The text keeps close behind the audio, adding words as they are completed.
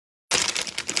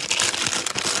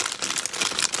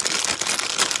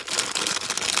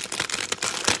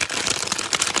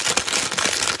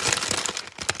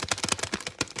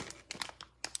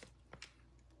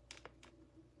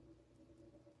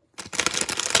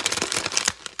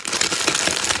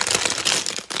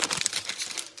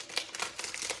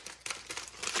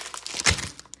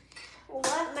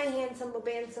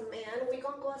Uncle Bantam Man. We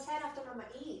gonna go outside after Mama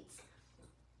eats.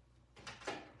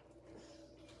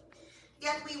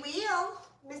 Yes, we will,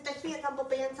 Mr. Here's Uncle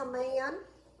Bantam Man.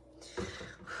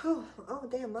 Whew. Oh,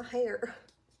 damn, my hair.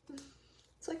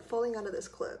 It's like falling out of this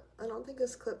clip. I don't think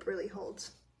this clip really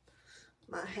holds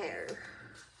my hair.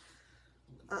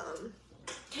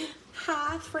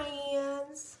 Hi,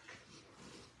 friends.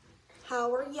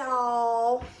 How are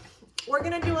y'all? We're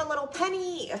gonna do a little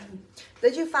penny.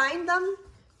 Did you find them?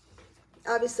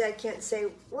 Obviously, I can't say,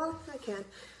 well, I can.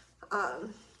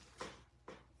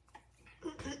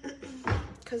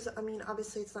 Because, I mean,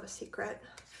 obviously, it's not a secret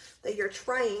that you're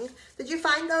trying. Did you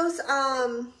find those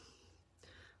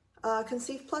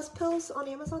Conceive Plus pills on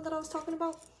Amazon that I was talking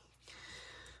about?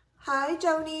 Hi,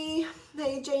 Joni.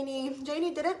 Hey, Janie.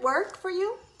 Janie, did it work for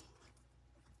you?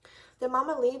 Did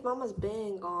Mama leave? Mama's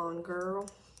been gone, girl.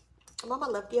 Mama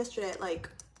left yesterday at like...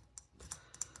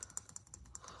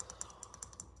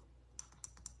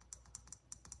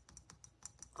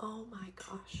 Oh my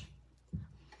gosh.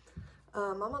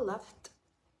 Mama left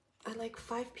at like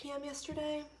 5 p.m.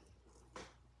 yesterday.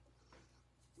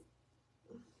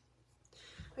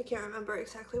 I can't remember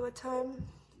exactly what time.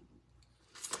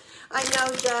 I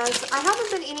know, Jess. I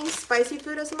haven't been eating spicy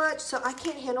food as much, so I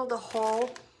can't handle the whole...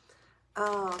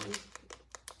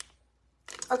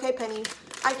 Okay, Penny.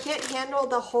 I can't handle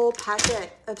the whole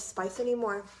packet of spice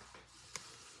anymore.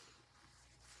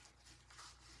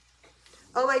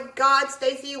 Oh my God,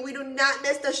 Stacy, we do not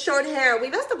miss the short hair. We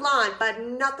miss the blonde, but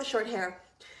not the short hair.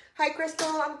 Hi,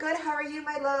 Crystal. I'm good. How are you,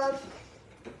 my love?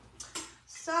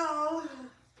 So,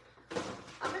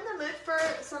 I'm in the mood for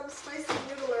some spicy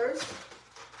noodlers.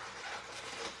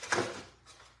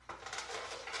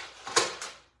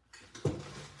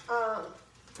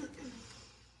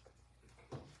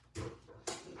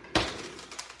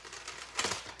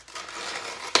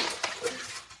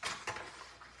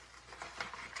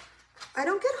 I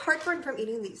don't get heartburn from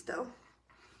eating these though.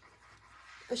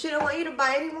 She don't want you to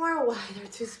buy anymore. Why? They're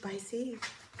too spicy.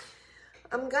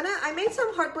 I made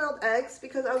some hard-boiled eggs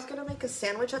because I was gonna make a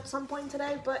sandwich at some point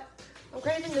today, but I'm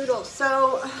craving noodles.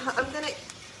 So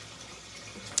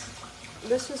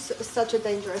this is such a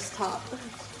dangerous top,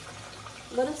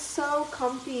 but it's so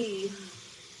comfy.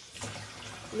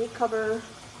 Let me cover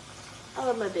all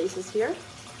of my bases here.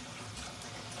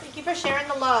 Thank you for sharing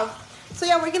the love. So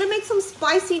yeah, we're gonna make some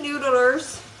spicy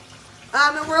noodlers.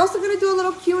 And we're also gonna do a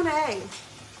little Q&A.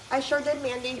 I sure did,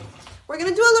 Mandy. We're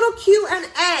gonna do a little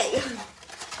Q&A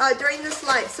during this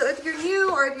live. So if you're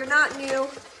new or if you're not new,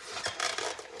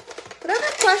 whatever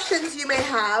questions you may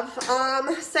have,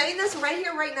 saying this right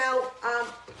here, right now,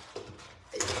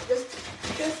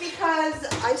 just because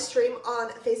I stream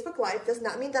on Facebook Live does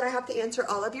not mean that I have to answer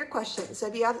all of your questions. So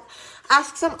if you have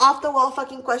ask some off-the-wall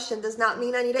fucking question, does not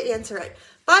mean I need to answer it.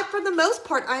 But for the most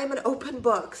part, I am an open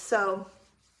book. So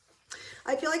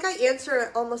I feel like I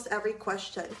answer almost every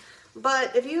question.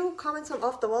 But if you comment some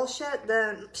off-the-wall shit,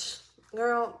 then,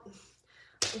 girl,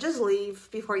 just leave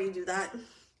before you do that.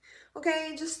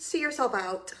 Okay, just see yourself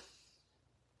out.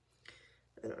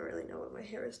 I don't really know what my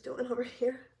hair is doing over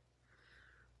here.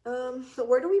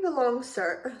 Where do we belong,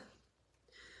 sir?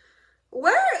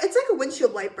 Where? It's like a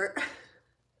windshield wiper.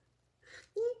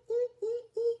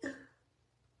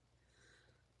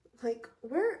 Like,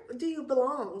 where do you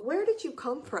belong? Where did you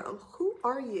come from? Who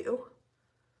are you?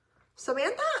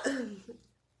 Samantha?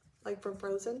 Like from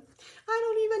Frozen? I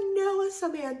don't even know a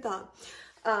Samantha.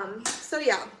 So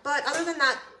yeah, but other than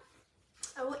that,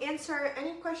 I will answer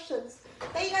any questions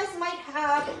that you guys might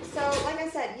have. So like I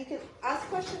said, you can ask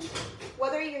questions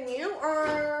whether you're new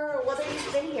or whether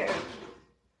you've been here.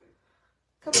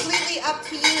 Completely up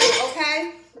to you,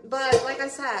 okay? But like I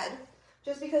said,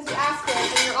 just because you ask it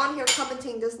and you're on here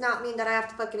commenting does not mean that I have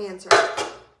to fucking answer it.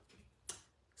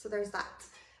 So there's that.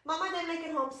 Mama did make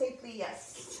it home safely,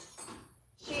 yes.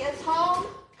 She is home.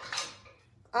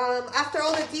 After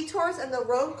all the detours and the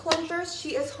road closures,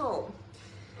 she is home.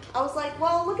 I was like,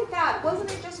 well, look at that.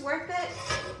 Wasn't it just worth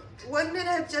it? Wouldn't it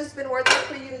have just been worth it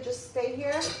for you to just stay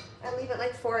here and leave at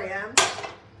like 4 a.m.?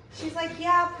 She's like,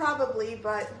 yeah, probably,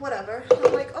 but whatever.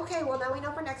 I'm like, okay, well, now we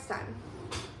know for next time.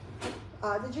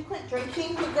 Did you quit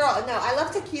drinking? Girl, no, I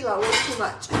love tequila way too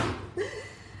much.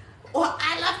 Well,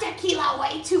 I love tequila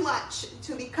way too much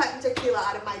to be cutting tequila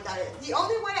out of my diet. The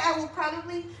only way I will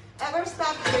probably ever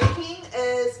stop drinking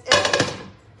is if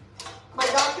my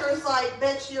doctor is like,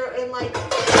 bitch, you're in like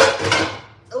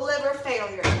liver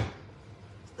failure.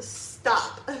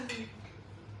 Stop.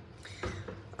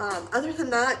 Other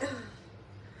than that,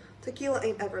 tequila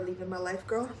ain't ever leaving my life,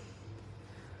 girl.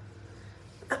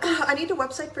 I need a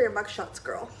website for your mugshots,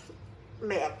 girl.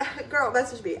 Man, girl,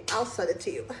 message me. I'll send it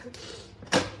to you.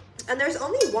 And there's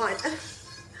only one.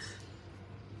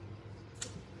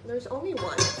 There's only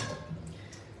one.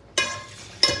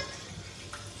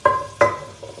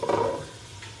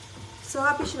 So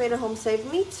happy she made it home safe.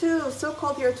 Me too. So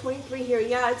cold here. 23 here.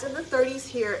 Yeah, it's in the 30s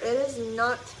here. It is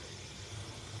not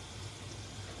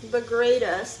the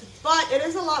greatest, but it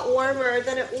is a lot warmer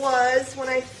than it was when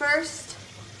I first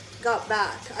got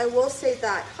back. I will say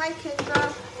that. Hi,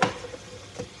 Kendra.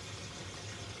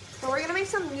 So we're gonna make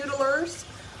some noodlers.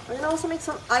 We're gonna also make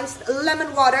some iced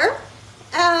lemon water.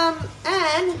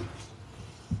 And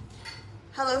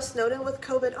hello, Snowden with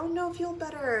COVID. Oh no, feel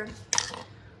better.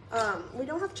 We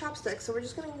don't have chopsticks, so we're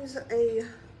just gonna use a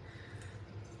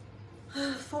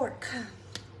fork.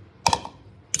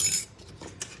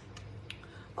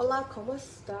 Hola, ¿cómo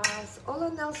estás? Hola,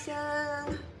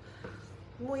 Nelson.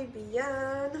 Muy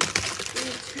bien.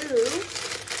 You too,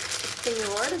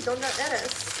 señor. ¿Dónde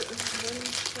eres?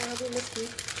 Where have you missed me?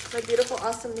 My beautiful,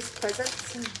 awesome Miss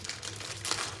Presents.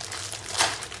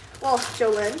 Well,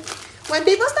 Jolyn, when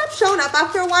people stop showing up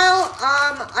after a while,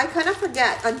 I kind of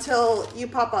forget until you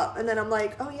pop up. And then I'm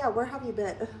like, oh yeah, where have you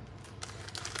been?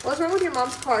 What's wrong with your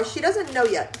mom's car? She doesn't know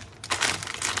yet.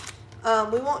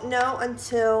 We won't know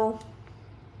until...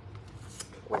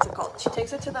 what's it called? She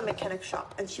takes it to the mechanic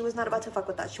shop, and she was not about to fuck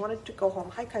with that. She wanted to go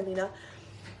home. Hi, Kylina.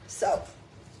 So,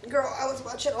 girl, I was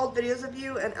watching old videos of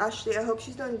you and Ashley. I hope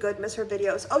she's doing good. Miss her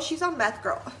videos. Oh, she's on meth,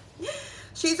 girl.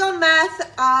 She's on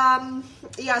meth.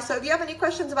 Yeah, so if you have any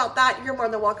questions about that, you're more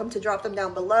than welcome to drop them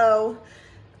down below.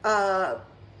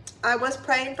 I was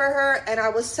praying for her, and I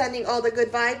was sending all the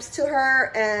good vibes to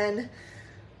her, and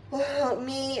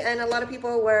me and a lot of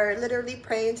people were literally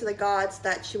praying to the gods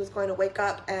that she was going to wake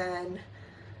up and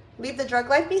leave the drug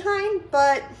life behind,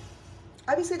 but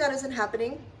obviously that isn't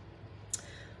happening.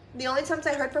 The only times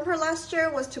I heard from her last year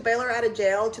was to bail her out of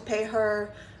jail, to pay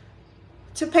for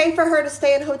her to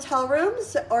stay in hotel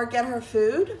rooms or get her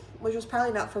food, which was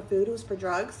probably not for food, it was for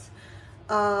drugs.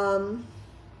 How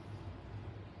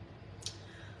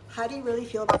do you really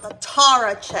feel about the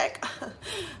Tara chick?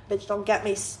 Bitch, don't get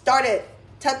me started.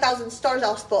 10,000 stars,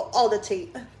 I'll spill all the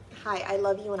tea. Hi, I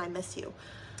love you and I miss you.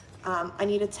 I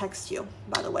need to text you,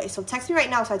 by the way. So text me right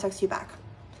now so I text you back.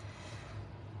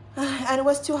 And it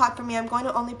was too hot for me. I'm going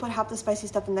to only put half the spicy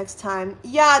stuff in next time.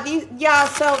 Yeah,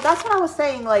 so that's what I was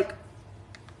saying. Like,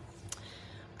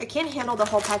 I can't handle the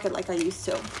whole packet like I used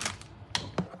to.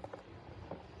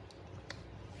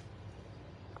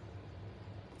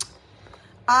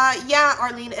 Yeah,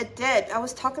 Arlene, it did. I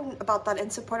was talking about that in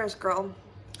Supporters Girl.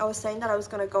 I was saying that I was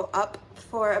going to go up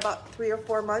for about 3 or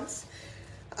 4 months.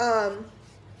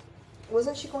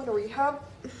 Wasn't she going to rehab?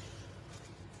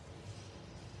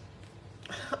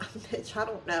 Bitch, I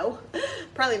don't know.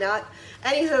 Probably not.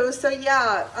 Anywho, so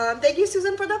yeah, thank you,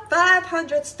 Susan, for the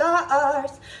 500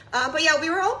 stars. But yeah, we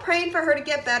were all praying for her to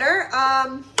get better.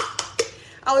 I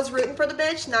was rooting for the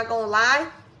bitch, not gonna lie.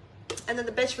 And then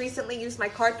the bitch recently used my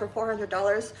card for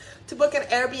 $400 to book an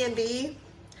Airbnb,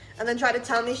 and then try to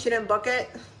tell me she didn't book it,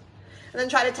 and then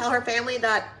try to tell her family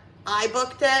that I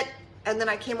booked it. And then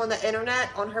I came on the internet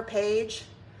on her page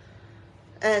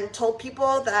and told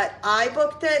people that I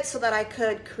booked it so that I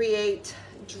could create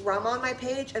drama on my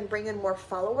page and bring in more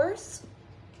followers.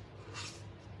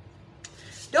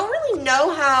 Don't really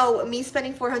know how me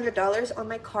spending $400 on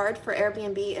my card for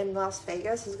Airbnb in Las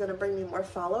Vegas is going to bring me more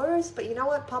followers. But you know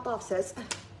what? Pop off, sis.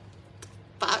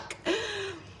 Fuck.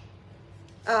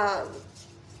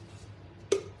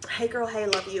 Hey, girl. Hey,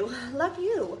 love you. Love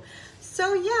you.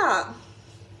 So, yeah.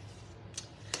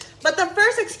 But the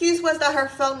first excuse was that her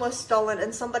phone was stolen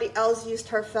and somebody else used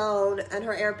her phone and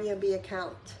her Airbnb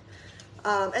account.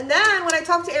 And then when I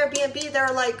talked to Airbnb, they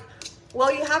were like,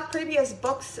 well, you have previous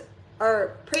books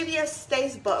or previous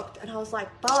stays booked. And I was like,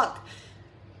 fuck.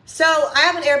 So I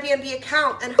have an Airbnb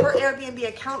account, and her Airbnb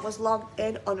account was logged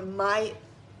in on my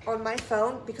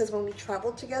phone, because when we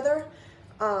traveled together,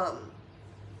 I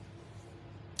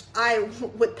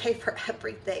would pay for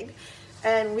everything.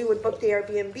 And we would book the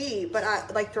Airbnb, but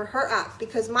like through her app,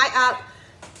 because my app,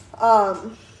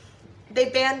 they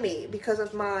banned me because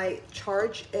of my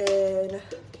charge in,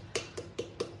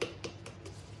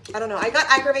 I don't know, I got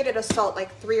aggravated assault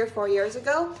like 3 or 4 years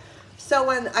ago. So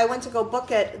when I went to go book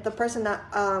it, the person that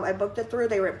I booked it through,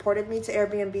 they reported me to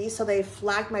Airbnb, so they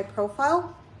flagged my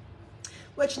profile,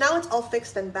 which now it's all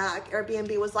fixed and back.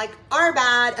 Airbnb was like, our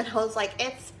bad, and I was like,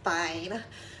 it's fine.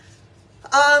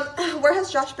 Where has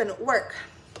Josh been? Work.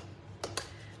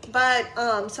 But,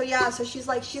 so yeah, so she's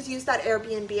like, she's used that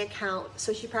Airbnb account,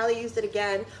 so she probably used it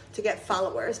again to get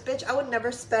followers. Bitch, I would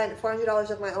never spend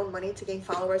 $400 of my own money to gain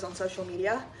followers on social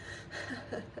media.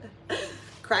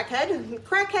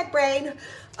 crackhead brain.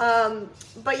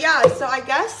 But yeah, so I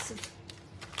guess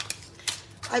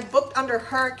I booked under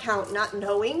her account, not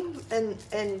knowing,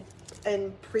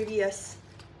 and previous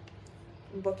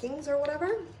bookings or whatever,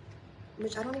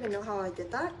 which I don't even know how I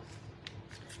did that.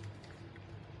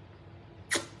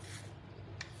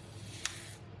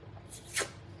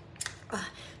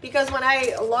 Because when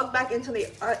I logged back into the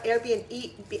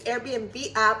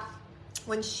Airbnb app,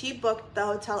 when she booked the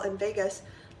hotel in Vegas,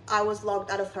 I was logged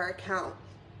out of her account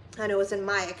and it was in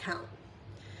my account.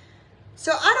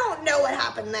 So I don't know what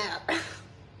happened there.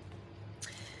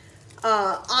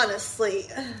 Honestly.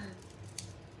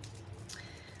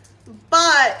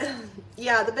 But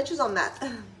yeah, the bitch is on that.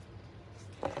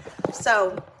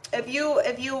 So if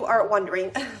you are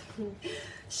wondering,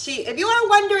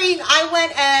 I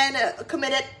went and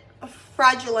committed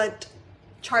fraudulent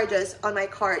charges on my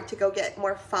card to go get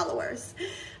more followers.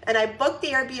 And I booked the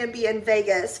Airbnb in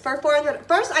Vegas for $400.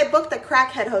 First, I booked the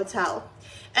crackhead hotel.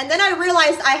 And then I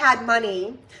realized I had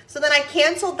money. So then I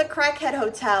canceled the crackhead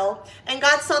hotel and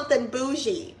got something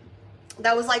bougie.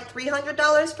 That was like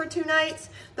 $300 for 2 nights.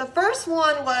 The first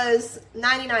one was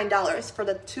 $99 for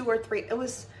the 2 or 3. It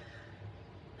was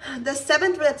the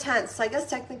 7th or the 10th. So I guess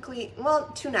technically,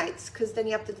 well, 2 nights, because then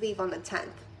you have to leave on the 10th.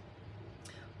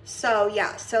 So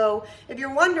yeah, so if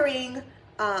you're wondering,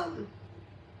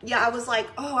 yeah, I was like,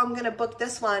 oh, I'm going to book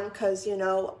this one because, you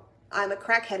know, I'm a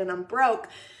crackhead and I'm broke.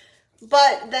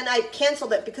 But then I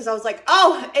canceled it because I was like,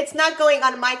 oh, it's not going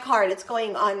on my card. It's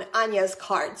going on Ania's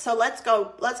card. So let's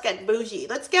get bougie.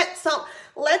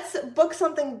 Let's book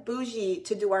something bougie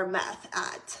to do our meth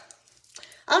at.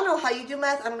 I don't know how you do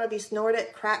meth. I don't know if you snort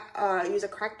it, use a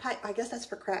crack pipe. I guess that's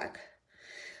for crack.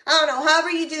 I don't know. However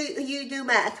you do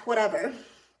meth, whatever.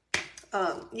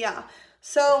 Yeah.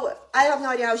 So I have no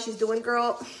idea how she's doing,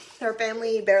 girl. Her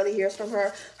family barely hears from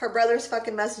her. Her brother's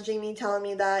fucking messaging me, telling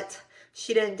me that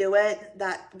she didn't do it,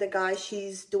 that the guy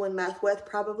she's doing meth with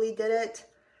probably did it.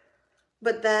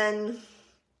 But then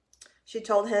she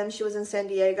told him she was in San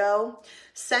Diego,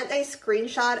 sent a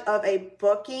screenshot of a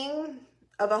booking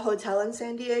of a hotel in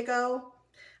San Diego.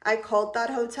 I called that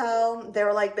hotel. They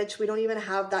were like, bitch, we don't even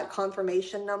have that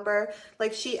confirmation number.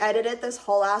 Like, she edited this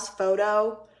whole ass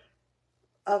photo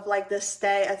of like this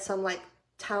stay at some like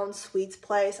town suites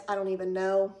place. I don't even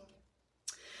know.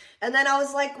 And then I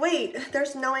was like, wait,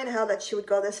 there's no way in hell that she would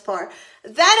go this far.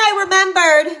 Then I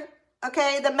remembered,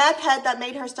 okay, the meth head that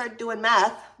made her start doing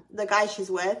meth, the guy she's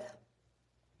with,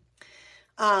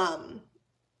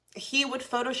 he would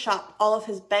Photoshop all of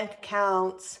his bank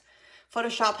accounts,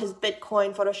 Photoshop his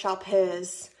Bitcoin, Photoshop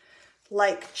his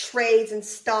like trades and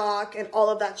stock and all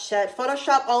of that shit.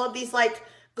 Photoshop all of these like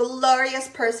glorious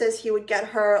purses he would get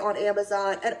her on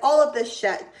Amazon and all of this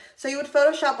shit. So he would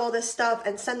Photoshop all this stuff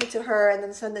and send it to her and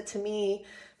then send it to me,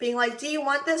 being like, do you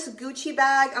want this Gucci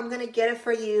bag? I'm gonna get it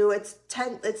for you. It's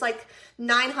like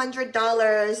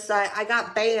 $900. I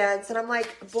got bands. And I'm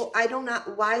like, I don't know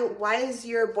why is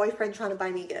your boyfriend trying to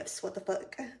buy me gifts? What the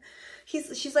fuck?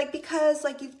 She's like, because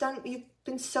like you've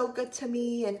been so good to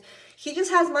me, and he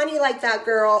just has money like that,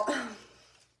 girl.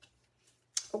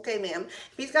 Okay, ma'am.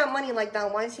 If he's got money like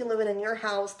that, why is he living in your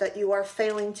house that you are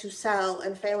failing to sell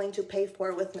and failing to pay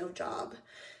for with no job?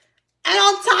 And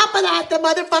on top of that, the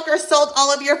motherfucker sold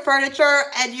all of your furniture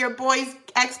and your boy's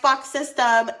Xbox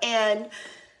system and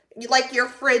like your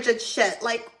fridge and shit.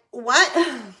 Like, what?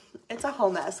 It's a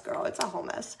whole mess, girl. It's a whole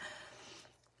mess.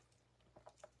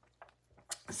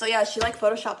 So yeah, she like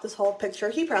Photoshopped this whole picture.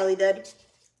 He probably did,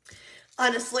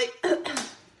 honestly. And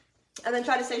then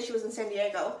tried to say she was in San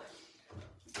Diego.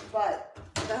 But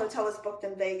the hotel was booked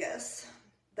in Vegas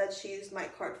that she used my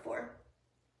card for.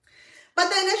 But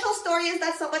the initial story is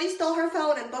that somebody stole her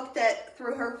phone and booked it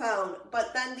through her phone.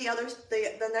 But then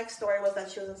the next story was that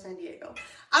she was in San Diego.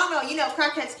 I don't know. You know,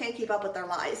 crackheads can't keep up with their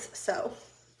lies. So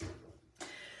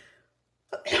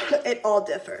it all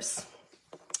differs.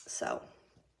 So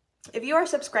if you are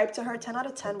subscribed to her, 10 out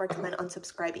of 10 recommend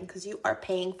unsubscribing because you are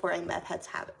paying for a meth head's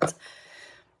habit.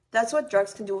 That's what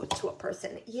drugs can do to a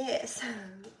person. Yes.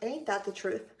 Ain't that the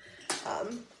truth?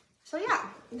 So yeah,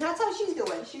 that's how she's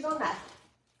doing. She's on meth.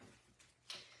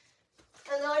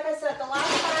 And then, like I said, the last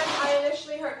time I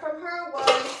initially heard from her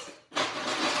was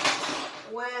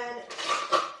when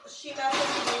she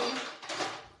messaged me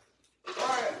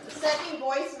or sent me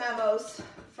voice memos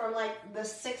from like the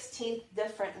 16th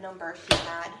different number she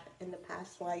had in the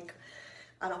past, like,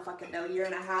 I don't fucking know, year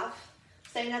and a half.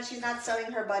 Saying that she's not selling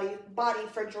her body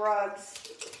for drugs.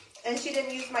 And she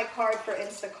didn't use my card for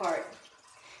Instacart.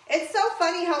 It's so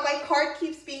funny how my card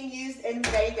keeps being used in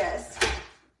Vegas.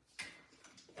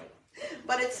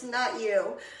 But it's not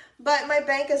you. But my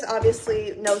bank is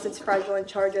obviously knows it's fraudulent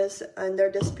charges, and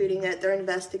they're disputing it. They're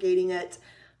investigating it,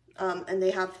 and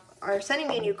they are sending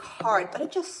me a new card. But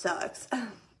it just sucks.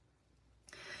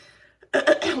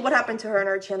 What happened to her on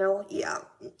her channel? Yeah.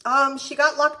 She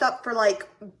got locked up for like,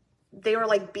 they were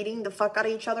like beating the fuck out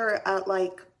of each other at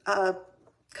like a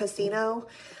casino.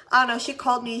 I don't know. She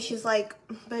called me. She's like,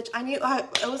 bitch, I knew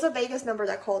it was a Vegas number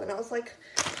that called, and I was like,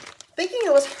 thinking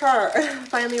it was her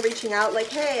finally reaching out like,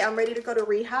 hey, I'm ready to go to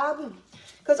rehab.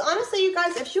 Because honestly, you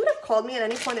guys, if she would have called me at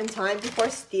any point in time before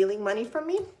stealing money from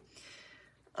me,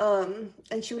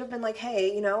 and she would have been like,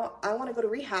 hey, you know, I want to go to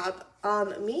rehab,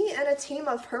 me and a team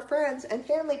of her friends and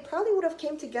family probably would have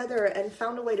came together and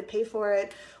found a way to pay for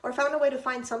it, or found a way to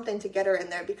find something to get her in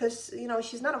there, because, you know,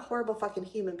 she's not a horrible fucking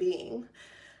human being.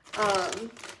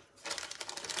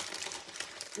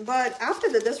 But after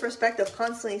the disrespect of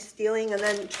constantly stealing and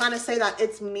then trying to say that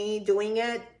it's me doing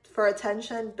it for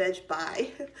attention, bitch, bye.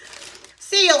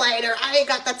 See you later. I ain't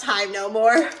got the time no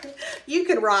more. You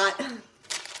can rot.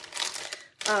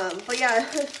 But yeah,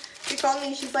 she called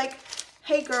me. She's like,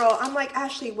 hey girl. I'm like,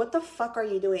 Ashley, what the fuck are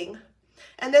you doing?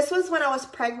 And this was when I was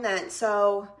pregnant.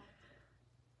 So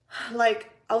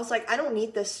like, I was like, I don't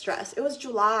need this stress. It was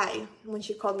July when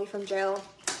she called me from jail.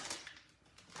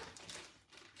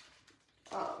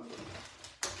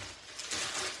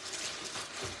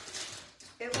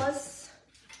 It was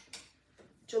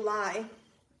July,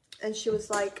 and she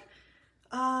was like,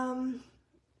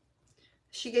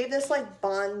 she gave this like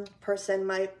bond person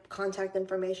my contact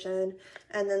information,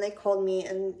 and then they called me,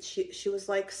 and she was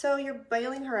like, so you're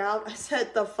bailing her out? I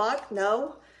said, the fuck,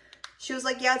 no. She was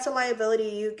like, yeah, it's a liability,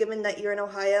 you, given that you're in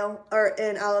Ohio or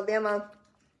in Alabama,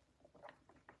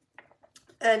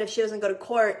 and if she doesn't go to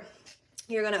court,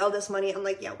 you're gonna owe this money. I'm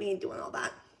like, yeah, we ain't doing all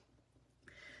that.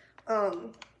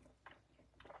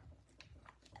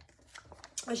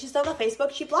 And she's still on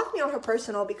Facebook. She blocked me on her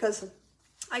personal because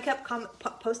I kept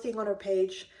posting on her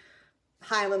page,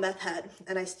 hi, I'm a meth head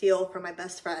and I steal from my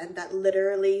best friend. That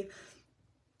literally,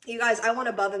 you guys, I went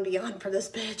above and beyond for this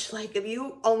bitch. Like, if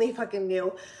you only fucking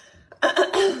knew.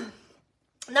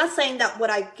 Not saying that what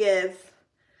I give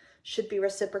should be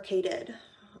reciprocated.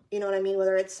 You know what I mean?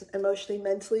 Whether it's emotionally,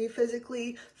 mentally,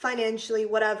 physically, financially,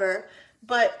 whatever.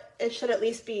 But it should at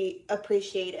least be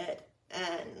appreciated.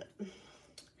 And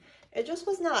it just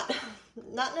was not.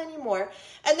 Not anymore.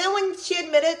 And then when she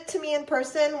admitted to me in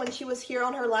person, when she was here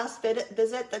on her last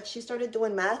visit, that she started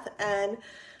doing meth. And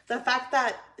the fact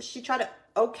that she tried to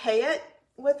okay it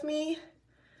with me,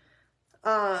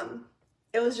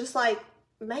 it was just like,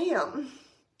 ma'am.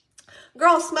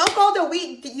 Girl, smoke all the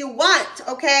weed you want,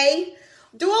 okay?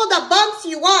 Do all the bumps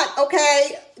you want,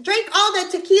 okay? Drink all the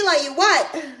tequila you want.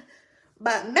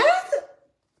 But meth?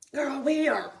 Girl, we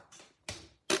are...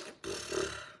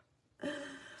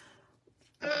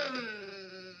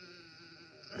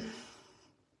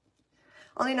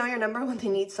 Only know your number when they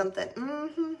need something.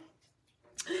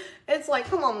 It's like,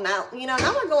 come on now. You know,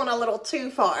 now we're going a little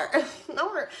too far. I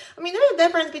mean, there's a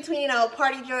difference between, you know,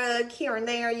 party drug here and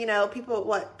there. You know,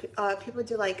 people, people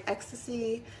do like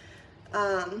ecstasy,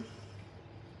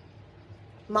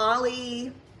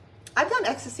 Molly. I've done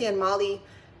ecstasy and Molly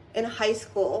in high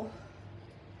school.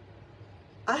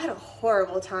 I had a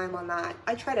horrible time on that.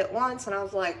 I tried it once and I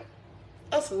was like,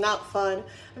 that's not fun.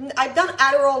 I've done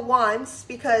Adderall once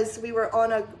because we were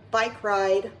on a bike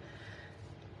ride.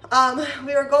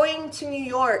 We were going to New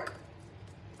York.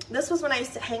 This was when I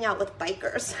used to hang out with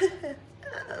bikers.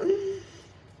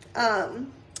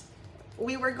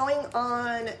 We were going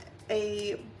on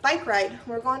a bike ride.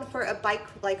 We were going for a bike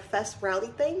like fest rally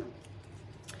thing.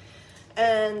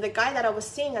 And the guy that I was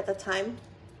seeing at the time,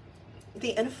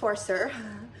 the enforcer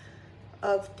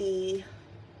of the,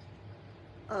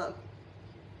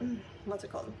 what's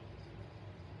it called?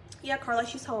 Yeah, Carla,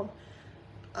 she's home.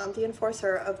 The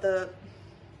enforcer of the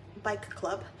bike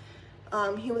club,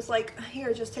 he was like,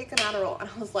 here, just take an Adderall. And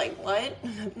I was like, what?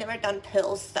 I've never done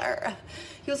pills, sir.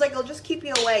 He was like, it'll just keep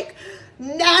you awake.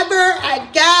 Never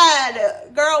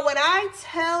again. Girl, when I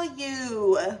tell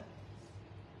you,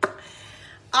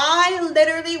 I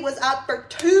literally was up for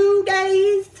 2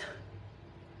 days.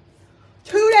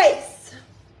 2 days.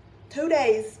 2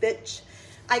 days, bitch.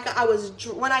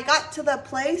 When I got to the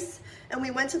place and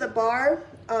we went to the bar,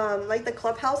 like the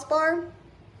clubhouse bar,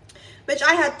 bitch,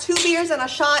 I had 2 beers and a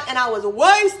shot and I was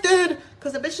wasted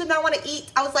because the bitch did not want to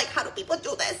eat. I was like, how do people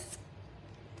do this?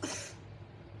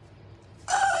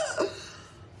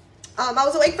 I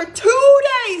was awake for 2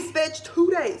 days, bitch,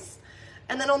 2 days.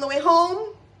 And then on the way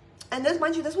home, and this,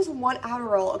 mind you, this was 1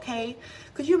 Adderall, okay?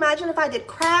 Could you imagine if I did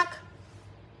crack?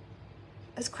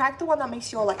 Is crack the one that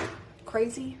makes you all like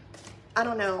crazy? I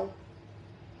don't know.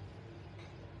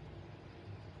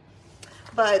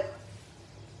 But,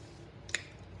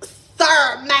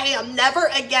 sir, ma'am, never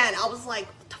again. I was like,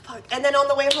 what the fuck? And then on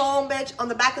the way home, bitch, on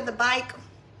the back of the bike,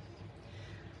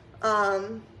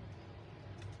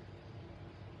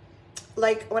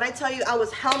 like, when I tell you I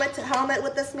was helmet to helmet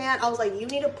with this man, I was like, you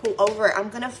need to pull over. I'm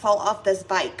gonna fall off this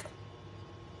bike.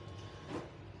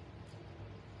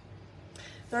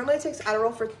 Normally it takes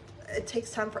Adderall for, it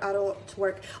takes time for Adderall to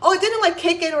work. Oh, it didn't like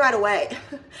kick in right away.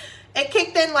 It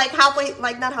kicked in like halfway,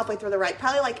 like not halfway through the ride,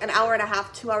 probably like an hour and a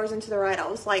half, 2 hours into the ride. I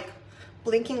was like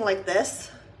blinking like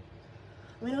this.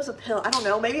 I mean, it was a pill. I don't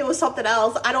know. Maybe it was something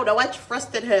else. I don't know. I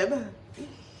trusted him.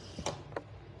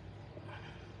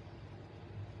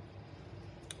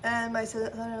 And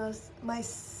my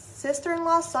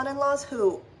sister-in-law, son-in-law's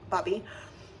who? Bobby.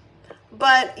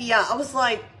 But yeah, I was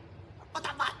like, what the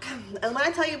fuck? And when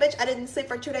I tell you, bitch, I didn't sleep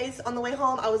for 2 days on the way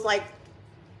home. I was like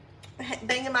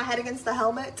banging my head against the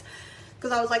helmet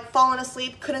because I was like falling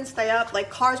asleep, couldn't stay up.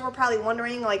 Like cars were probably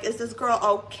wondering, like, is this girl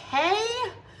okay?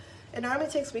 It normally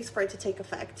takes weeks for it to take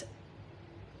effect.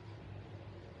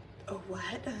 Oh,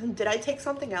 what? Did I take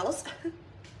something else?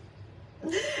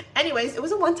 Anyways, it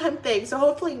was a one-time thing, so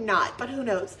hopefully not, but who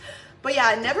knows. But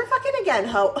yeah, never fucking again,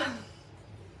 ho.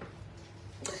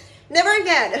 Never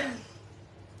again.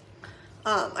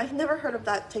 I've never heard of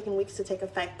that taking weeks to take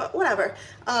effect, but whatever.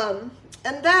 And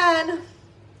then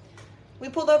we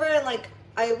pulled over and like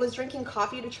I was drinking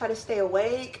coffee to try to stay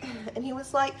awake, and he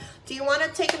was like, do you want to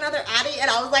take another Addy? And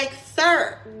I was like,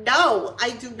 sir, no, I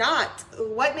do not.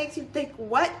 What makes you think,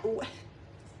 what?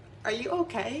 Are you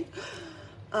okay?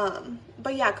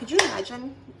 But yeah, could you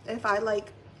imagine if I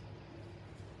like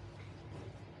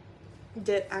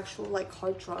did actual like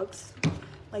hard drugs?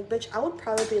 Like, bitch, I would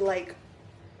probably be like,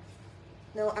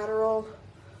 no, Adderall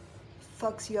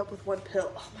fucks you up with one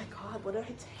pill. Oh my God, what did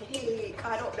I take?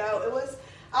 I don't know.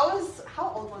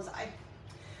 How old was I?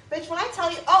 Bitch, when I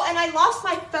tell you, oh, and I lost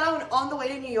my phone on the way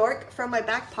to New York from my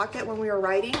back pocket when we were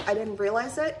riding. I didn't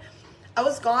realize it. I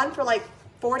was gone for like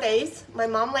 4 days. My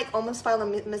mom like almost filed a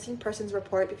missing persons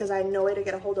report because I had no way to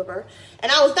get a hold of her. And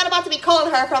I was not about to be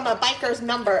calling her from a biker's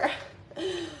number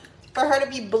for her to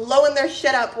be blowing their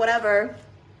shit up, whatever.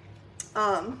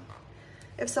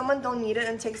 If someone don't need it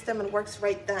and takes them and works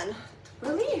right then.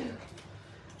 Really?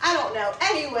 I don't know.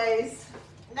 Anyways,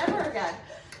 never again.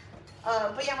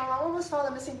 But yeah, my mom almost filed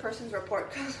a missing persons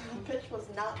report because the bitch was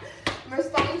not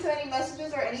responding to any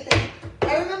messages or anything.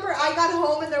 I remember I got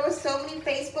home and there was so many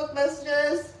Facebook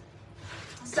messages,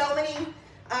 so many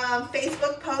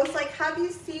Facebook posts like, have you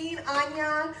seen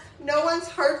Ania? No one's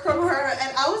heard from her.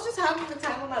 And I was just having the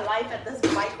time of my life at this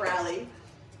bike rally.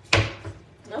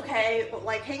 Okay,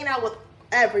 like hanging out with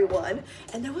everyone,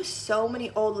 and there was so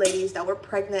many old ladies that were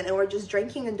pregnant and were just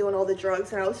drinking and doing all the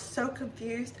drugs, and I was so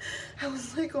confused. I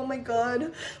was like, oh my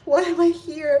God, why am I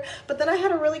here? But then I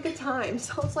had a really good time,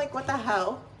 so I was like, what the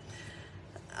hell?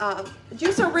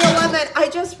 Juice a real lemon. I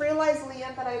just realized,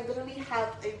 Liam, that I literally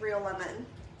have a real lemon.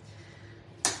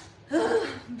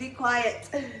 Be quiet.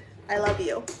 I love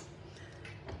you.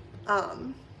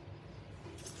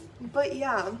 But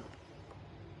yeah,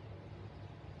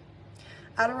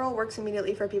 Adderall works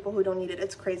immediately for people who don't need it.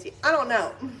 It's crazy. I don't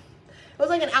know. It was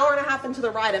like an hour and a half into the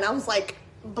ride, and I was like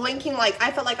blinking, like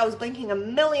I felt like I was blinking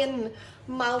 1,000,000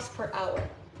 miles per hour.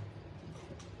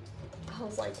 I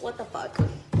was like, what the fuck?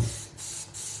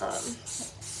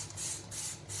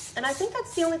 And I think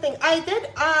that's the only thing I did.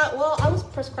 Well, I was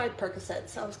prescribed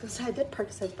Percocets. I was gonna say I did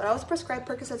Percocets, but I was prescribed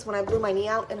Percocets when I blew my knee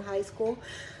out in high school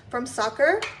from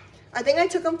soccer. I think I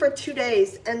took them for 2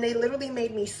 days, and they literally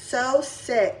made me so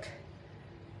sick.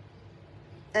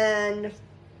 And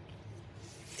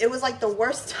it was like the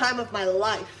worst time of my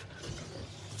life.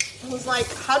 I was like,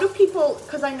 how do people,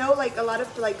 because I know like a lot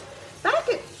of like back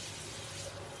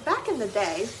in the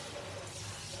day,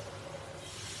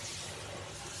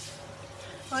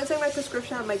 I take my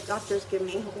prescription that my doctors give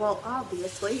me. Well,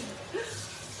 obviously.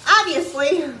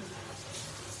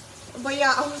 But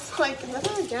yeah, I was like,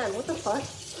 never again, what the fuck?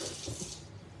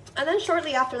 And then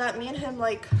shortly after that, me and him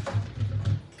like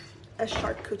a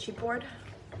shark coochie board.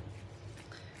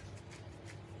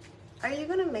 Are you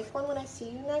gonna make one when I see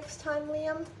you next time,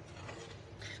 Liam?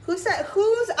 Who's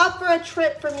up for a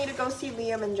trip for me to go see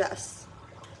Liam and Jess?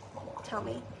 Tell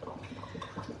me.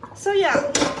 So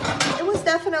yeah, it was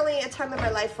definitely a time in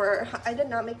my life where I did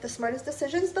not make the smartest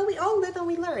decisions, though we all live and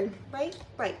we learn, right?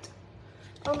 Right.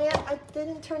 Oh man, I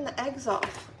didn't turn the eggs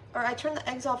off. Or I turned the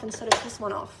eggs off instead of this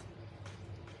one off.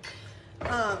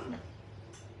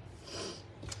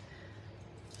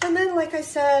 And then, like I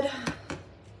said,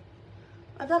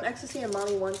 I've done ecstasy and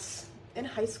Molly once in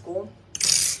high school.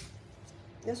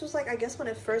 This was like, I guess when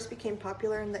it first became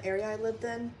popular in the area I lived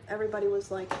in, everybody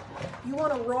was like, you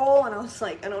want to roll? And I was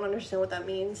like, I don't understand what that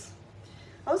means.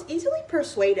 I was easily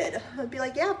persuaded. I'd be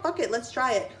like, yeah, fuck it, let's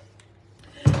try it.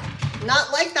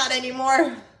 Not like that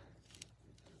anymore.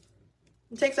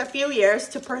 It takes a few years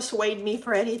to persuade me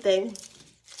for anything.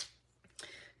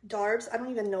 Darbs, I don't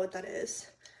even know what that is.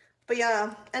 But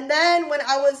yeah, and then when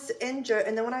I was injured,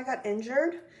 and then when I got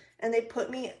injured, and they put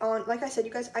me on, like I said,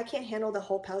 you guys, I can't handle the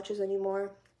whole pouches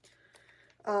anymore.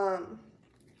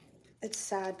 It's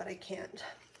sad, but I can't.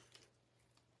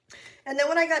 And then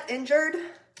when I got injured,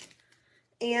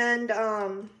 and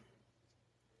we're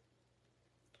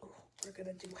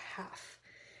gonna do half.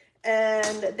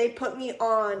 And they put me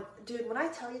on, dude, when I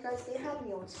tell you guys, they had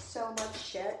me on so much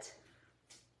shit.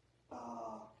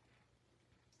 Oh,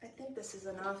 I think this is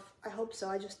enough. I hope so.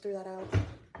 I just threw that out.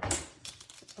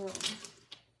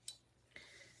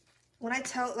 When I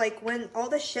tell, like, when all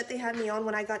the shit they had me on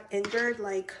when I got injured,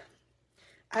 like,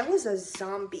 I was a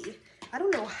zombie. I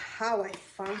don't know how I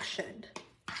functioned.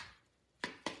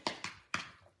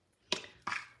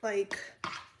 Like,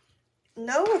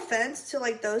 no offense to,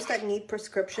 like, those that need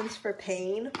prescriptions for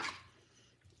pain.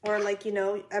 Or, like, you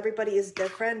know, everybody is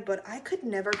different. But I could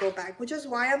never go back. Which is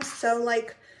why I'm so,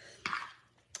 like,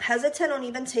 hesitant on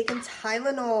even taking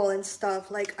Tylenol and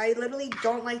stuff. Like, I literally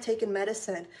don't like taking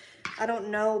medicine. I don't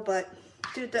know, but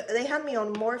dude, they had me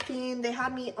on morphine. They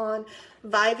had me on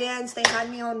Vyvanse. They had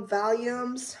me on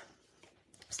Valiums.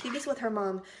 Stevie's with her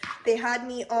mom. They had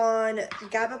me on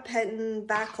gabapentin,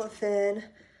 baclofen.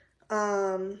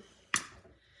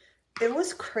 It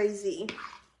was crazy.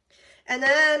 And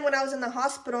then when I was in the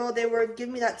hospital, they were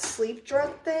giving me that sleep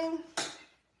drug thing.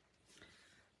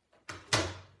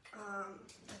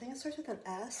 I think it starts with an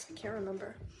S. I can't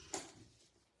remember.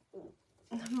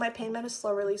 My pain med is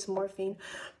slow release morphine.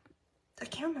 I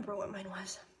can't remember what mine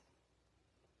was.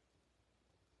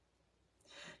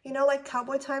 You know, like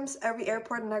Cowboy Times, every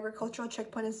airport and agricultural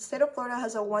checkpoint in the state of Florida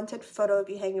has a wanted photo of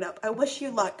you hanging up. I wish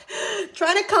you luck.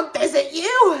 Trying to come visit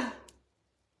you.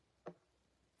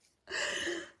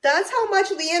 That's how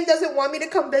much Liam doesn't want me to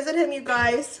come visit him, you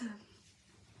guys.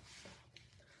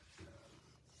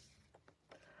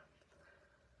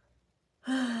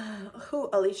 Who,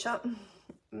 Alicia?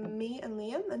 Me and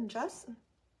Liam and Jess?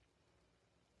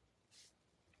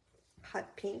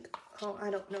 Hot pink. Oh, I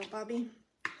don't know, Bobby.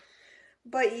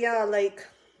 But yeah, like,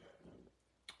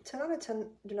 10 out of 10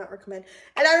 do not recommend.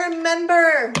 And I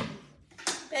remember,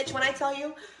 bitch, when I tell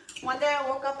you, one day I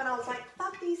woke up and I was like,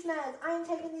 fuck these meds. I ain't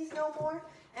taking these no more.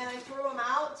 And I threw them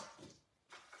out.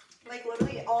 Like,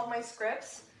 literally all of my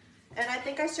scripts. And I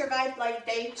think I survived, like,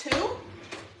 day 2.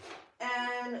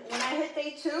 And when I hit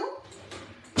day 2,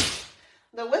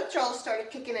 the withdrawals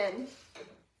started kicking in.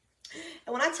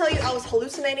 And when I tell you I was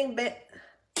hallucinating,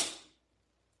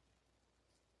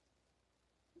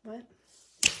 what?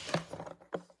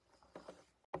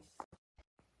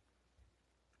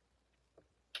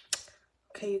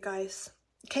 Okay, you guys.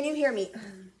 Can you hear me?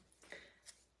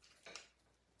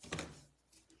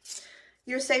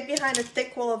 You're safe behind a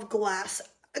thick wall of glass.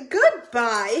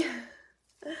 Goodbye.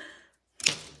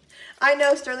 I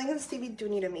know Sterling and Stevie do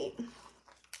need to meet.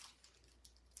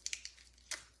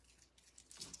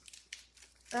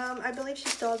 I believe she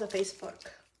still has a Facebook.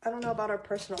 I don't know about her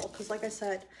personal, because like I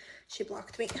said, she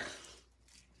blocked me.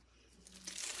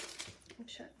 Oh,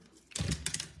 shit.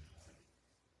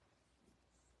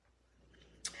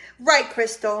 Right,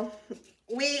 Crystal.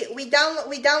 We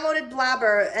downloaded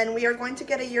Blabber, and we are going to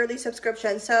get a yearly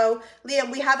subscription. So,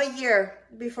 Liam, we have a year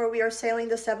before we are sailing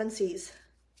the 7 seas.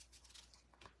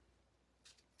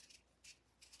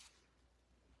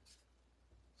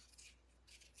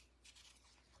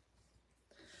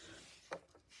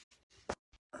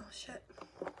 Oh, shit.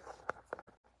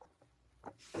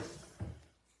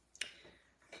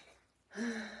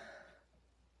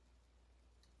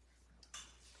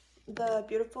 The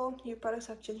beautiful new products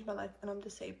have changed my life, and I'm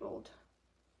disabled.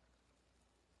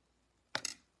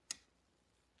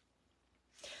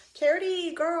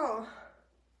 Charity, girl.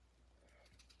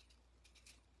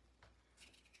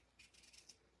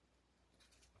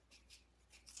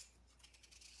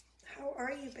 How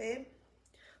are you, babe?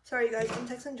 Sorry, guys, I'm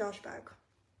texting Josh back.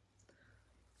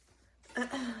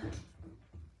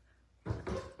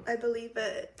 I believe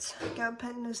it.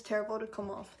 Gabapentin is terrible to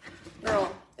come off.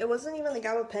 Girl, it wasn't even the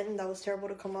gabapentin that was terrible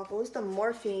to come off. It was the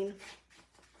morphine.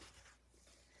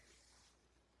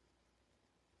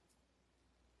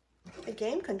 A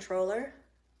game controller?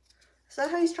 Is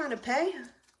that how he's trying to pay?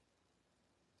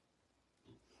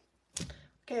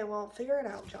 Okay, well, figure it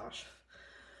out, Josh.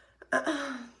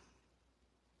 Hi,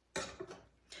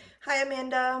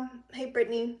 Amanda. Hey,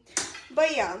 Brittany.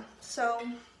 But yeah, so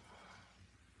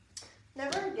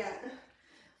never again.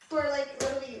 For like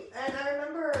literally, and I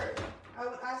remember I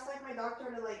would ask like my doctor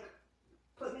to like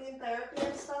put me in therapy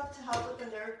and stuff to help with the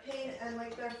nerve pain, and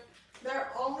like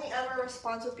their only ever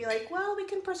response would be like, well, we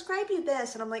can prescribe you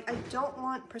this, and I'm like, I don't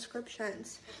want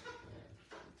prescriptions.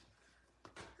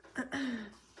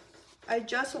 I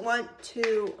just want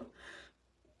to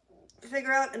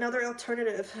figure out another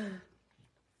alternative.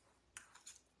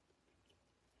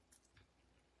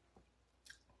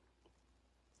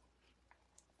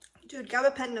 Dude,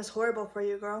 gabapentin is horrible for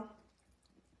you, girl.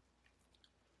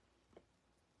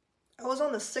 I was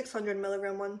on the 600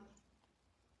 milligram one.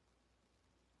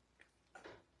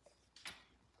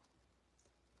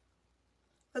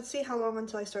 Let's see how long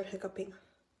until I start hiccuping.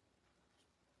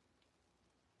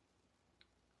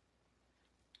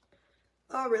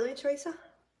 Oh, really, Teresa?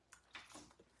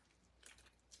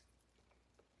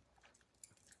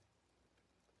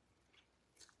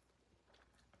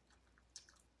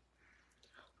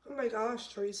 Oh my gosh,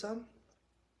 Teresa.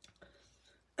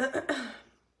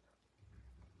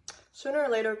 Sooner or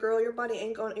later, girl, your body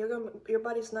ain't going. Your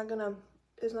body's not gonna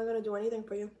do anything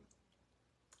for you.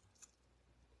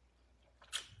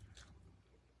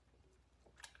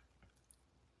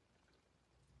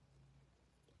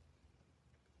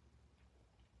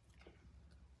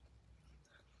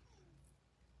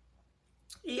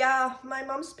 Yeah, my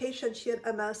mom's patient, she had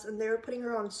MS, and they were putting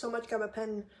her on so much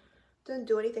gabapentin. Didn't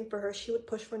do anything for her. She would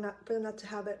push for them not to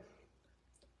have it.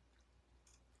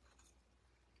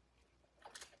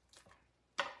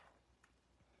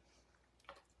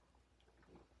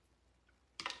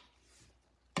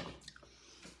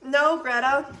 No,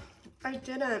 Greta, I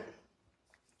didn't.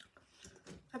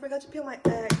 I forgot to peel my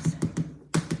eggs.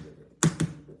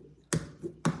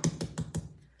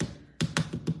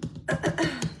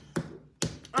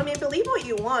 I mean, believe what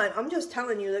you want. I'm just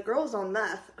telling you, the girl's on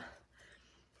meth.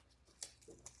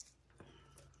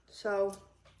 So,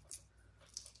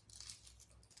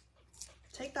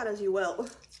 take that as you will.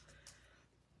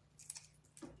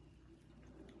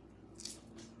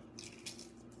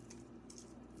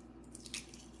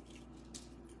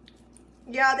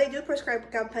 Yeah, they do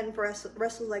prescribe gabapentin for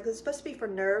restless legs. It's supposed to be for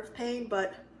nerve pain,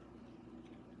 but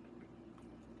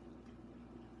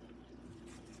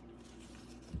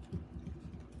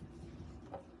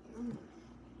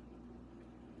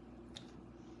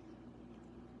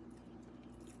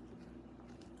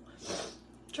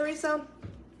Teresa,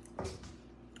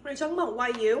 are you talking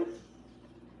about YU?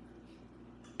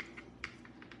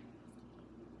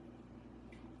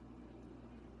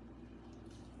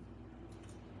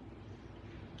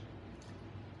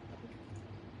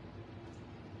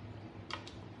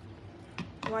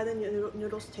 Why the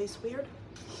noodles taste weird?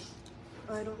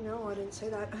 I don't know. I didn't say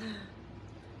that.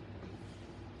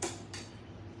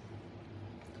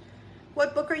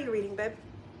 What book are you reading, babe?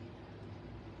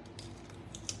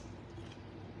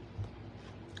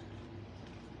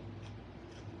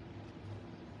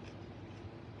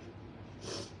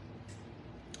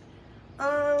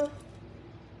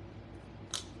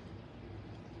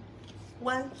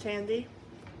 When, Sandy?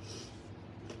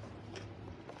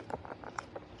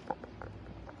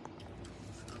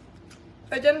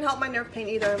 It didn't help my nerve pain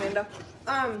either, Amanda.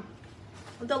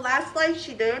 The last live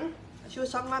she did, she was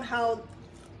talking about how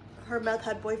her meth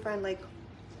head boyfriend like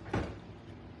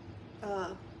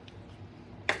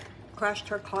crashed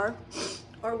her car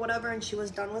or whatever, and she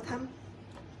was done with him.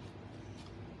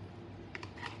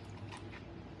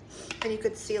 And you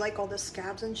could see like all the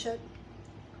scabs and shit.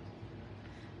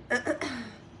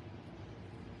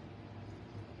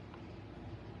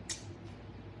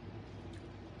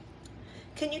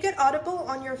 Can you get Audible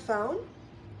on your phone?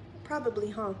 Probably,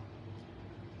 huh?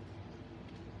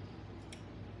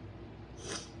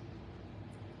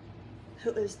 Who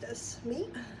is this? Me?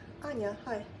 Ania,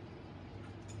 hi.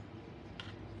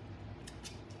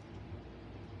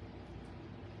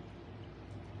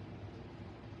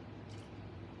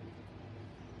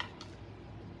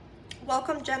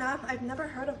 Welcome, Jenna. I've never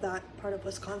heard of that part of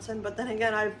Wisconsin, but then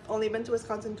again, I've only been to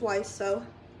Wisconsin twice, so.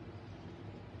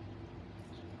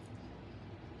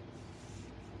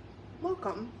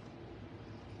 Welcome.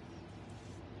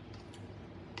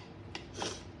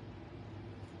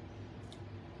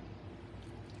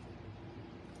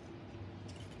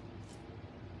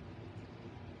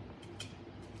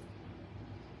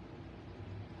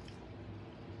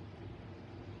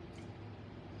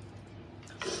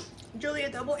 Julia,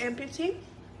 double amputee?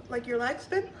 Like your legs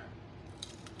been?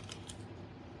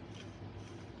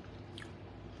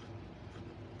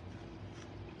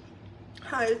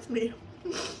 Hi, it's me.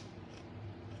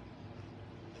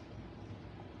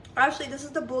 Actually, this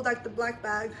is the Bulldog, the black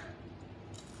bag.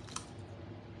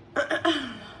 Oh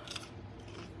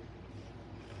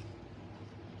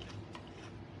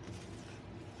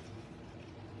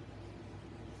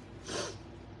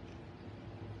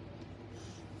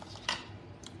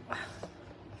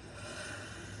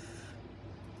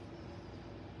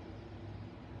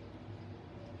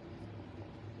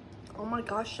my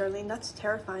gosh, Charlene, that's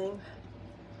terrifying.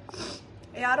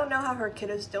 Yeah, I don't know how her kid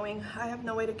is doing. I have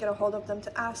no way to get a hold of them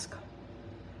to ask.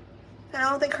 And I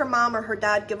don't think her mom or her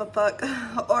dad give a fuck,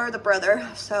 or the brother,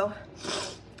 so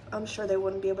I'm sure they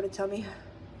wouldn't be able to tell me.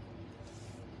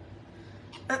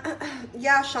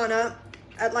 Yeah, Shauna,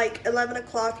 at like 11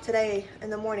 o'clock today in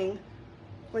the morning,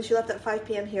 when she left at 5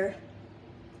 p.m. here.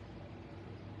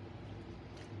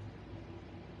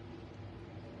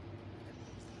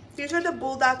 These are the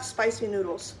Bulldog spicy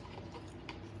noodles.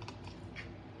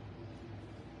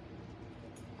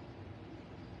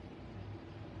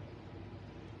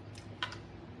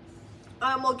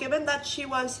 Well, given that she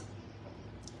was,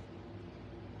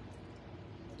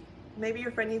 maybe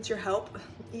your friend needs your help.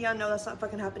 Yeah, no, that's not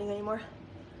fucking happening anymore.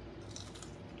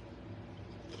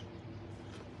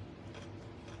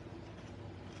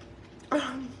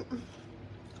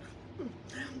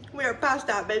 We are past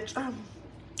that, bitch.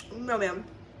 No, ma'am.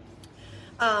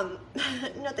 No,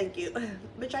 thank you.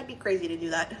 Bitch, I'd be crazy to do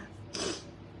that.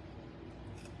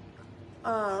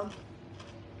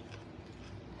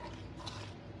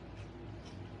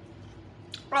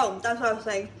 Oh, that's what I was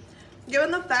saying. Given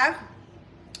the fact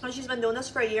that she's been doing this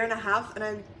for 1.5 years, and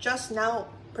I just now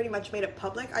pretty much made it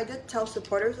public. I did tell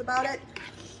supporters about it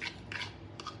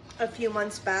a few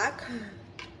months back,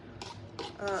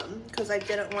 because I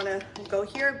didn't want to go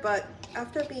here, but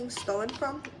after being stolen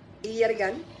from yet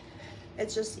again,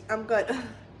 it's just, I'm good.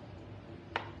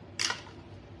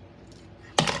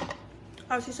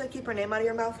 Oh, she said keep her name out of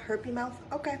your mouth, herpy mouth.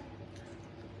 Okay.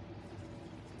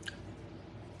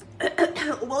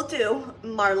 Will do,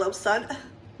 Marlo's son.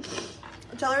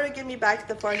 Tell her to give me back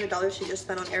the $400 she just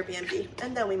spent on Airbnb,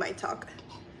 and then we might talk.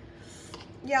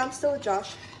 Yeah, I'm still with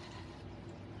Josh.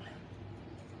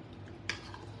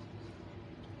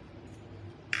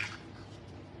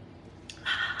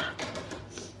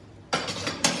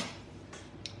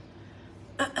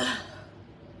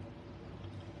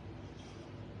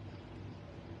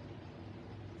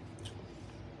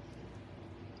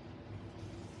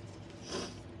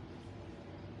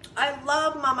 I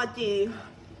love Mama D.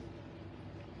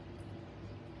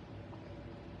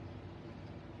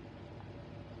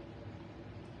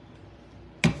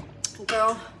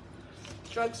 Girl,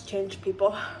 drugs change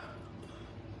people.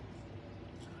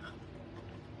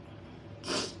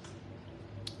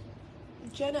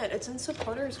 Janet, it's in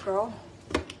supporters, girl.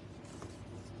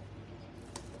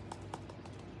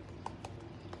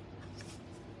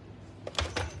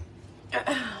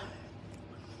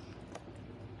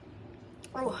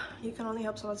 Oh, you can only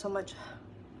help someone so much.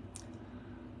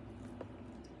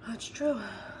 That's true.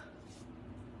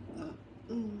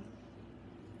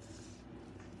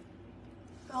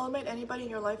 Elevate anybody in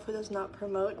your life who does not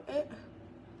promote it.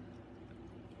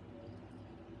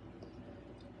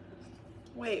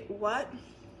 Wait, what?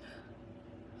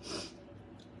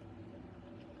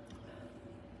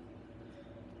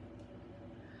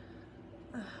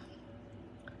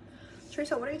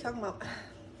 Teresa, what are you talking about?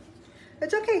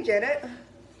 It's okay, Janet.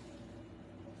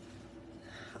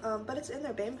 But it's in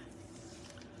there, babe.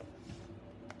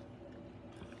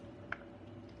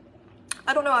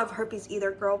 I don't know I have herpes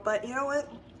either, girl, but you know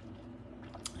what?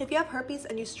 If you have herpes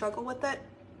and you struggle with it,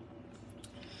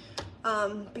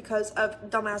 because of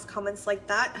dumbass comments like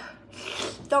that,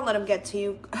 don't let them get to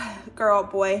you, girl,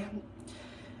 boy,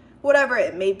 whatever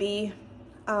it may be.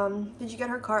 Did you get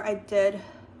her car? I did.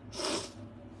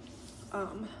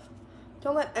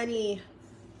 Don't let any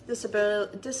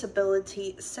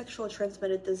disability, sexual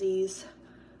transmitted disease,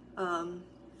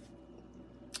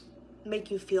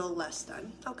 make you feel less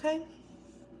than, okay?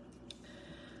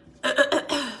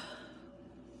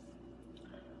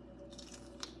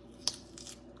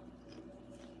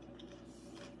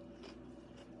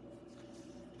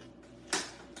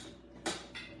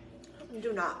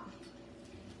 Do not.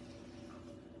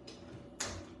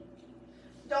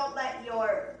 Don't let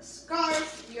your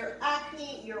scars, your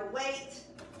acne, your weight,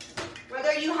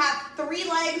 whether you have 3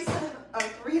 legs,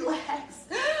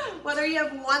 whether you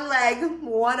have 1 leg,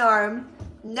 1 arm,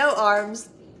 no arms,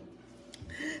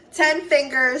 10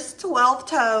 fingers, 12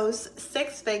 toes,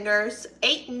 6 fingers,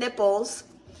 8 nipples,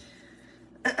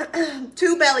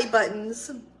 2 belly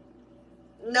buttons,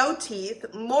 no teeth,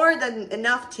 more than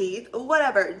enough teeth,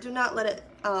 whatever. Do not let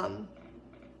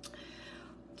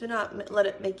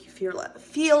it make you feel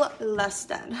less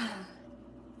than.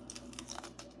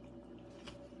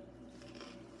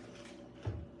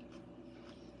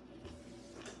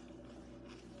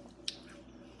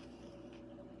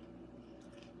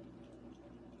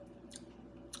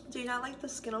 Do you not like the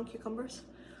skin on cucumbers?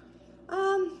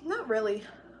 Not really.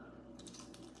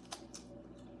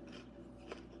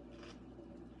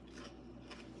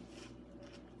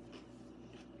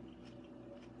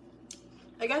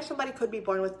 I guess somebody could be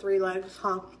born with 3 legs,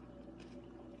 huh?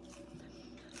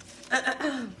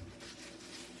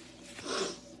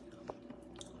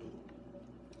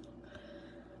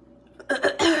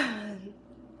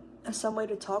 Some way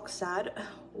to talk sad.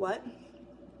 What?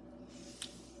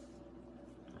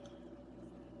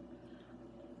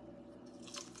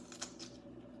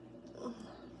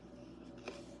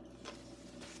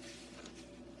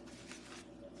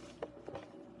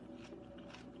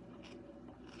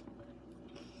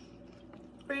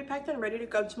 Are you packed and ready to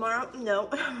go tomorrow? No.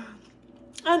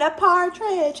 And a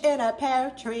partridge in a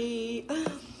pear tree.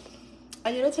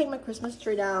 I need to take my Christmas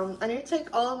tree down. I need to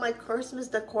take all of my Christmas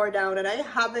decor down, and I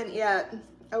haven't yet.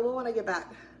 I will when I get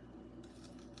back.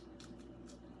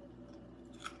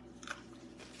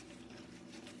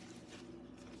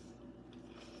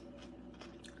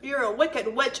 You're a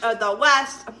wicked witch of the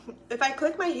West. If I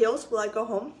click my heels, will I go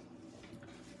home?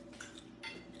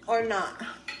 Or not?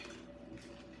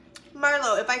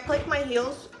 Marlo, if I click my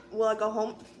heels, will I go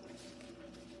home?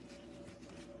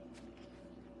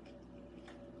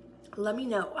 Let me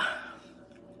know.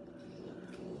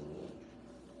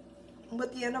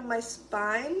 With the end of my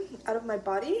spine, out of my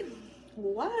body?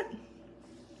 What?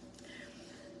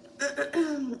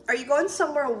 Are you going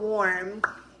somewhere warm?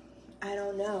 I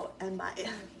don't know. Am I?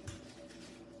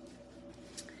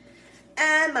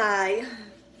 Am I?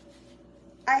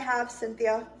 I have,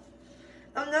 Cynthia.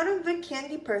 I'm not a big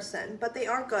candy person, but they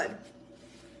are good.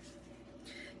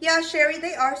 Yeah, Sherry,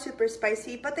 they are super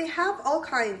spicy, but they have all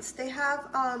kinds. They have,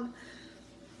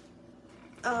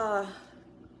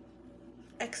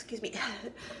 excuse me.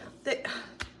 They,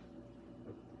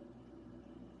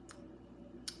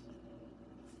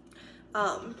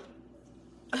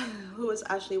 who is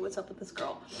Ashley? What's up with this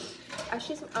girl?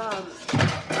 Ashley's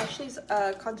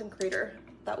a content creator.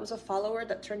 That was a follower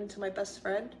that turned into my best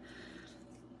friend.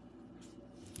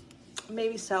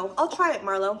 Maybe so. I'll try it,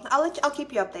 Marlo. I'll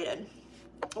keep you updated.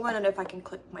 When and if I can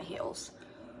click my heels.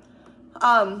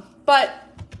 But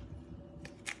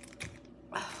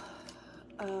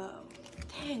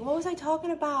dang, what was I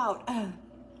talking about?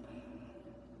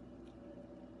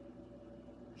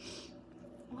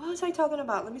 What was I talking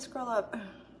about? Let me scroll up.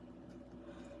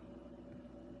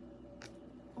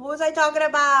 What was I talking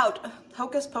about?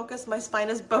 Hocus pocus, my spine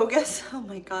is bogus. Oh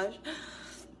my gosh.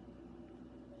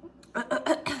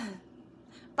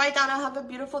 Bye, Donna. Have a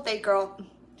beautiful day, girl.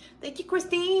 Thank you,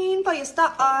 Christine, for your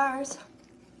stars.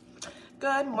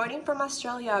 Good morning from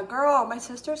Australia. Girl, my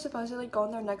sister's supposedly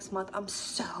going there next month. I'm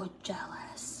so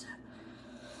jealous.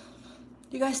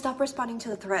 You guys stop responding to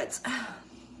the threads.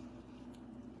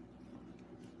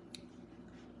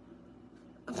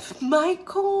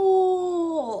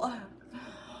 Michael!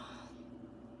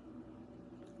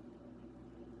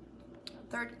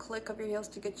 Third click of your heels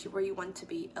to get you where you want to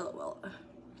be. LOL.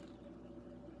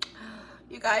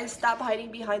 You guys stop hiding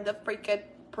behind the freaking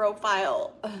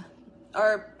profile.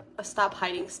 Or stop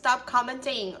hiding. Stop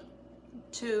commenting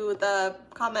to the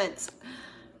comments.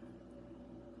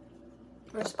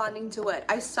 Responding to it.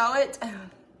 I saw it.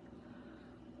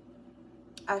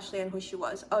 Ashley and who she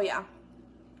was. Oh yeah.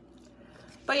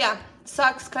 But yeah,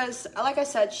 sucks because like I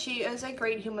said, she is a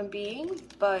great human being,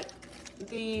 but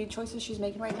the choices she's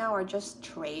making right now are just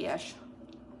trash.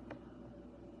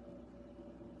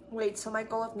 Wait, so my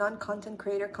goal of non-content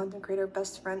creator, content creator,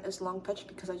 best friend is long pitch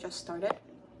because I just started?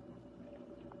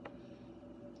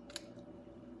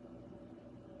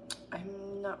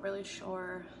 I'm not really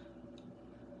sure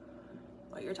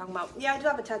what you're talking about. Yeah, I do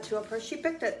have a tattoo of her. She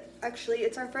picked it, actually.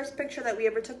 It's our first picture that we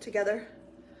ever took together.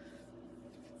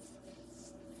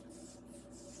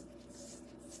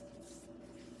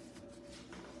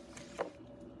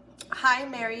 Hi,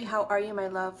 Mary. How are you, my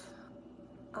love?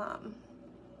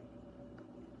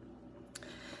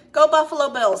 Go Buffalo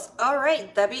Bills. All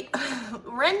right, Debbie.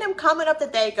 Random comment of the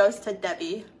day goes to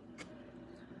Debbie.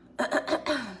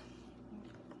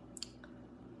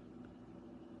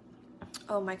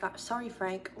 Oh my God. Sorry,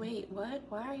 Frank. Wait, what?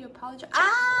 Why are you apologizing?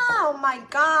 Oh my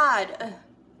God.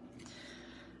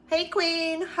 Hey,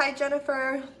 Queen. Hi,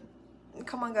 Jennifer.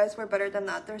 Come on, guys. We're better than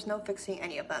that. There's no fixing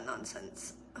any of that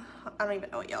nonsense. I don't even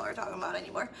know what y'all are talking about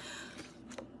anymore.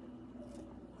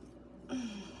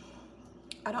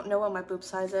 I don't know what my boob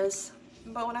size is,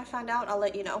 but when I find out, I'll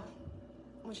let you know,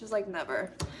 which is like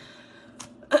never.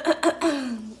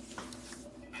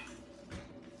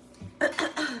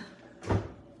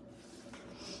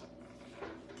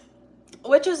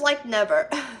 Which is like never.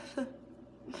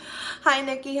 Hi,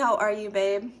 Nikki. How are you,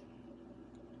 babe?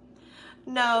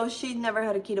 No, she never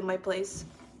had a key to my place.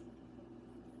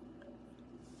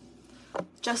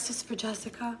 Justice for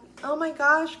Jessica. Oh my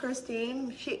gosh,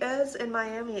 Christine. She is in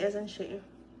Miami, isn't she?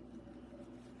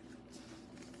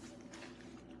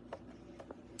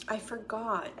 I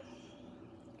forgot.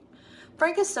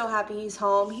 Frank is so happy he's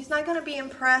home. He's not gonna be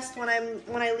impressed when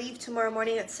I leave tomorrow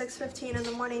morning at 6:15 in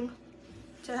the morning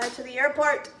to head to the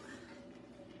airport.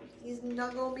 He's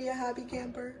not gonna be a happy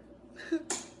camper.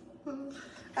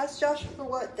 Ask Josh for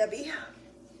what, Debbie?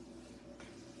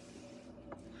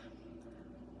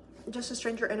 Just a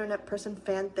stranger internet person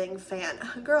fan thing fan.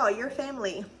 Girl, you're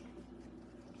family.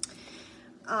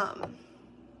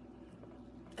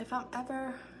 If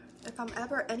I'm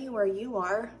ever anywhere you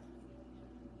are,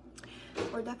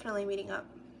 we're definitely meeting up.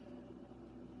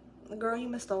 Girl, you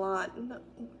missed a lot.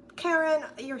 Karen,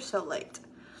 you're so late.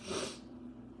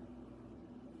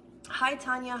 Hi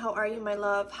Tanya, how are you, my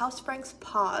love? How's Frank's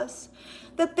paws?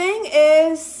 The thing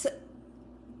is,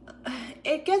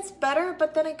 it gets better,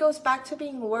 but then it goes back to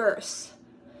being worse.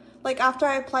 Like after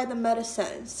I apply the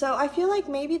medicine. So I feel like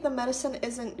maybe the medicine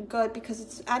isn't good because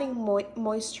it's adding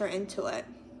moisture into it.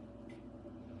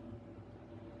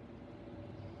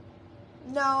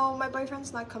 No, my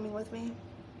boyfriend's not coming with me.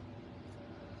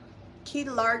 Key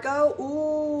Largo?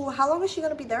 Ooh, how long is she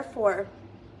gonna be there for?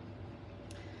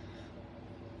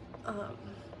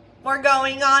 We're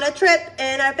going on a trip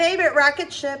in our favorite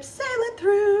rocket ship, sailing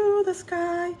through the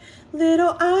sky,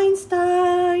 little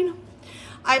Einstein.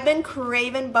 I've been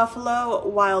craving Buffalo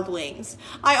Wild Wings.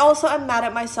 I also am mad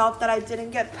at myself that I didn't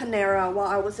get Panera while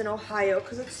I was in Ohio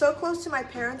because it's so close to my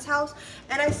parents' house,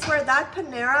 and I swear that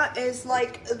Panera is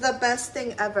like the best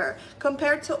thing ever.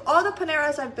 Compared to all the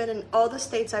Paneras I've been in, all the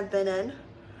states I've been in,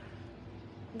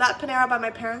 that Panera by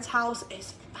my parents' house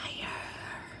is fire.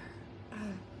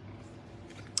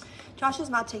 Josh is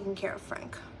not taking care of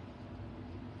Frank.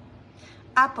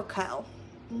 Apocal.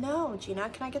 No, Gina,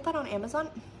 can I get that on Amazon?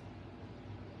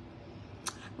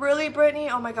 Really, Brittany?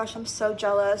 Oh my gosh, I'm so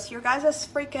jealous. Your guys'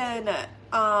 freaking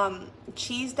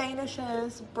cheese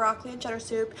danishes, broccoli and cheddar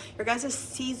soup. Your guys'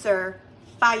 Caesar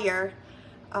fire.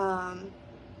 Oh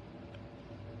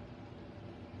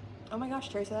my gosh,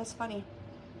 Teresa, that's funny.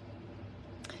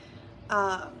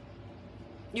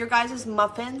 Your guys'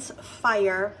 muffins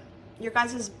fire. Your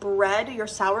guys' bread, your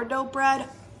sourdough bread.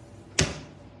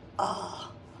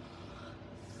 Oh.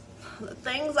 The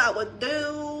things I would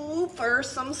do for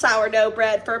some sourdough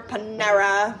bread for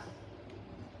Panera.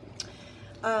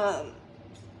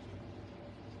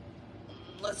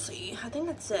 Let's see. I think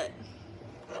that's it.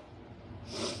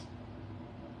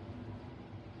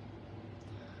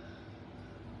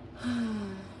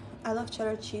 I love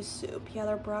cheddar cheese soup. Yeah,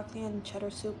 their broccoli and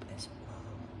cheddar soup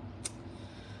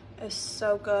is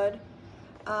so good.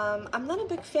 I'm not a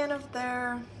big fan of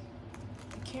their,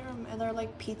 I can't remember, they're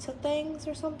like pizza things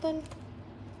or something.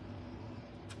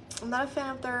 I'm not a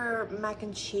fan of their mac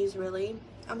and cheese, really.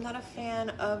 I'm not a fan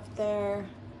of their,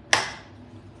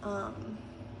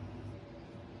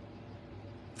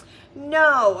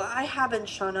 no, I haven't,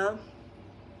 Shauna.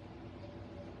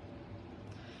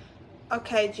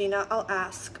 Okay, Gina, I'll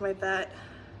ask, my bet.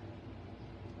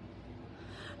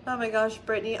 Oh my gosh,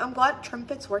 Brittany, I'm glad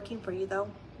Trumpet's working for you, though.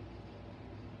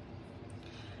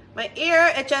 My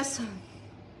ear, it just,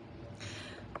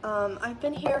 I've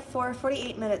been here for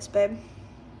 48 minutes, babe.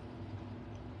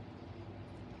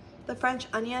 The French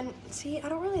onion, see, I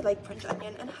don't really like French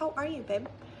onion. And how are you, babe?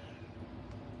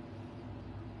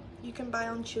 You can buy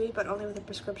on Chewy, but only with a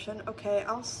prescription. Okay,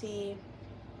 I'll see.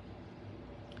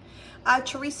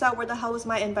 Teresa, where the hell was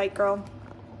my invite, girl?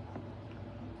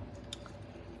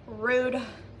 Rude.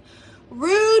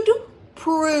 Rude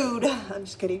prude. I'm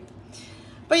just kidding.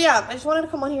 But yeah, I just wanted to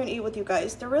come on here and eat with you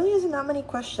guys. There really isn't that many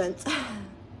questions.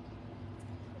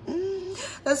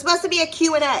 There's supposed to be a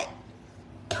Q&A.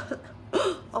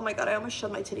 Oh my god, I almost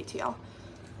showed my titty to y'all.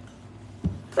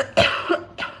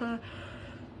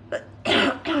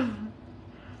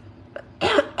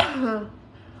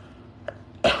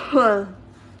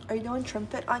 Are you doing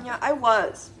Trumpet, Anya? I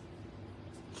was.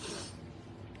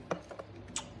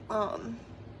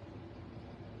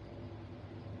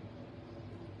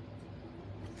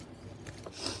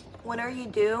 When are you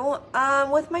due?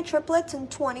 With my triplets in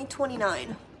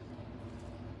 2029.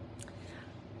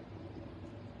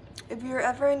 If you're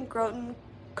ever in Groton,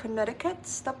 Connecticut,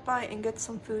 stop by and get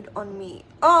some food on me.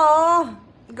 Oh,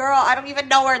 girl, I don't even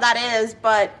know where that is,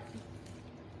 but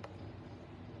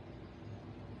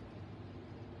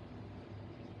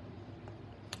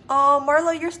oh,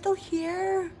 Marla, you're still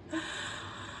here?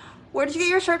 Where did you get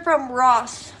your shirt from?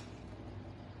 Ross.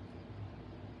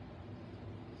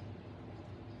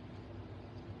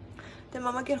 Did Did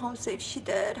Mama get home safe? She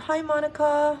did. Hi,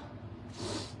 Monica.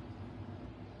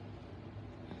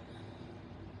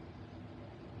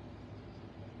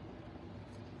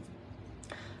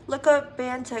 Look up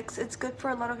Bantex. It's good for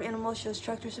a lot of animals. Shows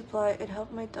Tractor Supply. It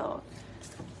helped my dog.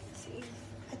 Let's see,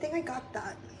 I think I got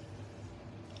that.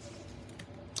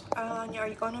 Yeah, are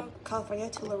you going to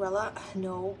California to Lorella?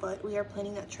 No, but we are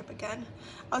planning that trip again.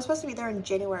 I was supposed to be there in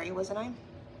January, wasn't I?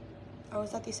 Or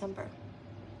was that December?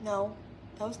 No,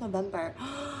 that was November.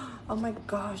 Oh my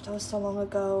gosh, that was so long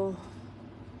ago.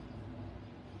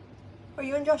 Are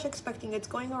you and Josh expecting it's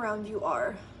going around? You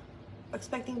are.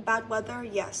 Expecting bad weather?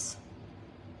 Yes.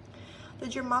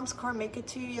 Did your mom's car make it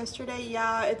to you yesterday?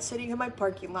 Yeah, it's sitting in my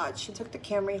parking lot. She took the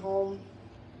Camry home.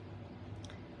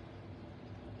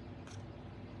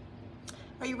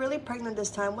 Are you really pregnant this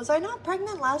time? Was I not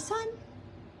pregnant last time?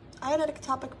 I had an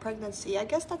ectopic pregnancy. I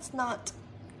guess that's not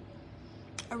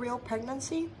a real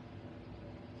pregnancy.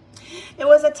 It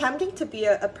was attempting to be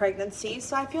a pregnancy,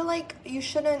 so I feel like you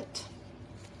shouldn't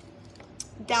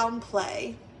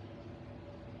downplay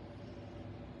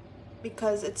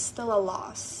because it's still a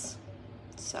loss.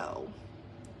 So,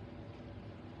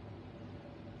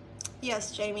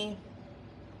 yes, Jamie.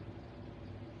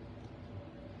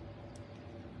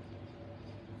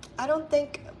 I don't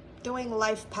think doing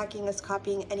life packing is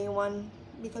copying anyone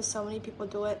because so many people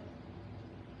do it.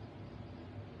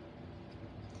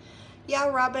 Yeah,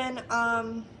 Robin,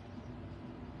 I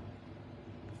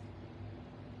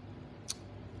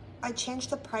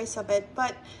changed the price of it,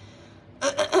 but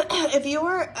if you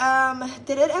were,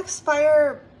 did it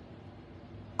expire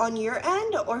on your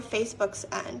end or Facebook's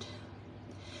end?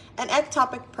 An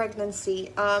ectopic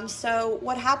pregnancy. So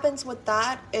what happens with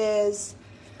that is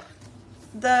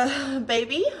the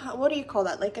baby, what do you call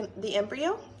that? Like the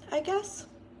embryo, I guess.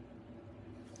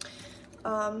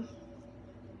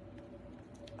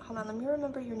 Hold on, let me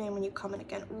remember your name when you comment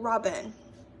again. Robin.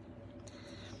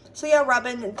 So yeah,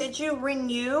 Robin, did you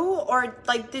renew or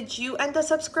like did you end the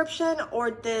subscription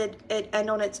or did it end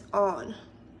on its own?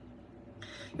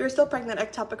 You're still pregnant,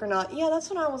 ectopic or not? Yeah, that's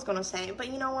what I was gonna say, but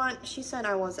you know what? She said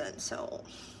I wasn't, so.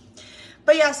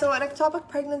 But yeah, so an ectopic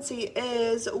pregnancy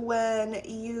is when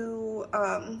you,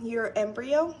 your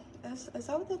embryo, is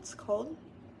that what it's called?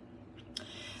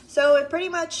 So it pretty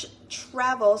much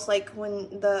travels, like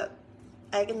when the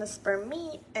egg and the sperm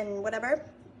meet and whatever,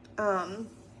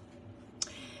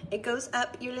 it goes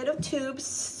up your little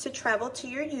tubes to travel to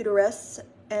your uterus.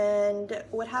 And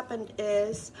what happened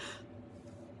is,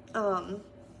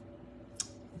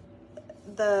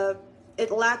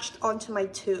 it latched onto my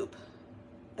tube,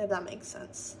 if that makes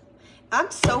sense. I'm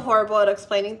so horrible at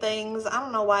explaining things. I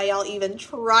don't know why y'all even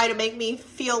try to make me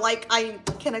feel like I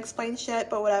can explain shit,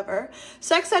 but whatever.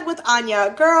 Sex ed with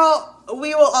Ania. Girl,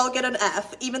 we will all get an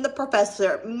F. Even the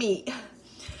professor, me.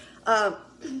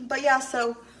 But yeah,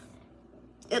 so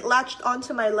it latched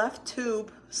onto my left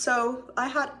tube. So I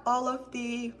had all of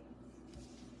the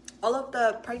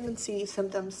pregnancy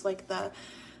symptoms, like the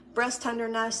breast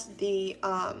tenderness, the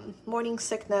morning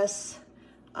sickness,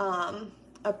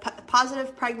 a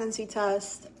positive pregnancy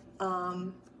test,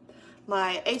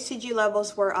 my HCG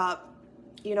levels were up,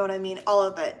 you know what I mean, all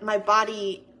of it. My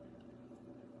body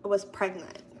was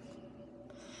pregnant,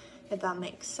 if that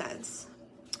makes sense.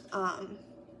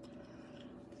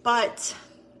 But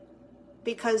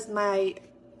because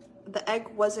the egg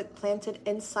wasn't planted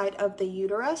inside of the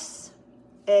uterus,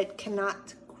 it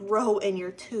cannot grow in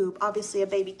your tube. Obviously a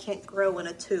baby can't grow in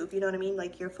a tube, you know what I mean,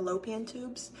 like your fallopian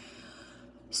tubes.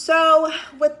 So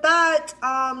with that,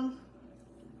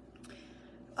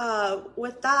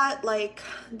 like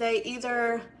they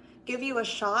either give you a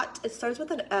shot, it starts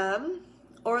with an M,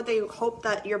 or they hope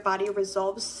that your body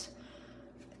resolves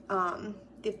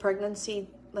the pregnancy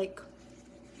like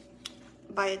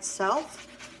by itself.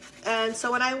 And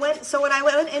so when I went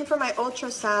in for my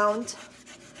ultrasound,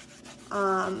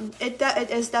 it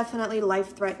is definitely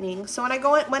life-threatening. So when I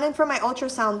went in for my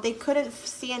ultrasound, they couldn't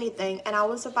see anything, and I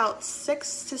was about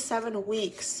 6 to 7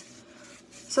 weeks.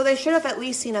 So they should have at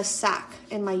least seen a sac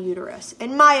in my uterus,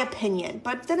 in my opinion.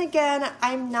 But then again,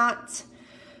 I'm not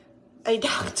a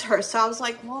doctor, so I was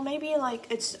like, well, maybe like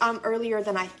it's earlier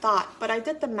than I thought. But I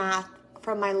did the math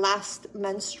from my last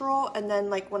menstrual, and then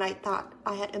like when I thought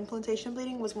I had implantation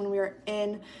bleeding was when we were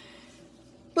in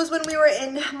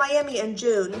Miami in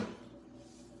June.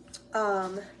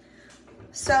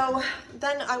 So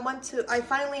then I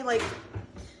finally, like,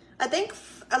 I think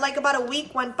like about a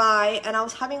week went by and I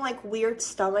was having like weird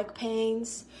stomach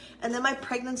pains, and then my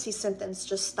pregnancy symptoms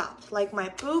just stopped. Like my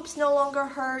boobs no longer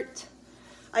hurt.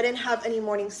 I didn't have any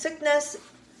morning sickness.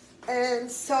 And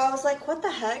so I was like, what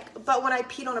the heck? But when I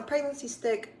peed on a pregnancy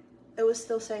stick, it was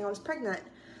still saying I was pregnant.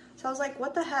 So I was like,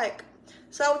 what the heck?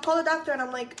 So I would call the doctor and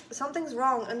I'm like, something's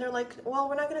wrong. And they're like, well,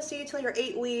 we're not going to see you till you're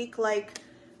 8 weeks. Like,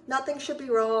 nothing should be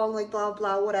wrong, like, blah,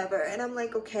 blah, whatever. And I'm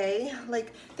like, okay.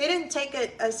 Like, they didn't take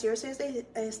it as seriously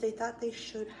as they thought they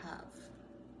should have.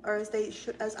 Or as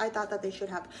I thought that they should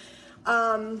have.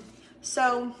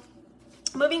 So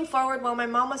moving forward, while my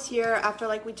mom was here, after,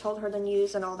 like, we told her the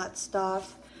news and all that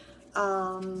stuff,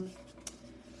 IUI,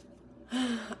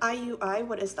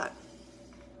 what is that?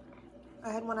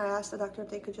 I had when I asked the doctor if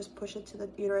they could just push it to the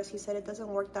uterus. He said it doesn't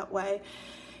work that way.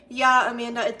 Yeah,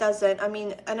 Amanda, it doesn't. I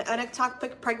mean, an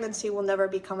ectopic pregnancy will never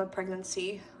become a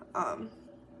pregnancy.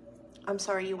 I'm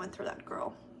sorry you went through that,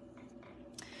 girl.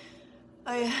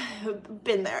 I've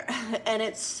been there, and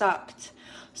it sucked.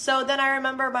 So then I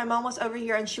remember my mom was over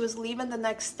here, and she was leaving the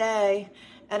next day,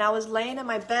 and I was laying in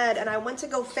my bed, and I went to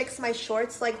go fix my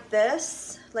shorts like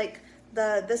this, like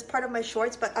this part of my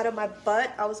shorts, but out of my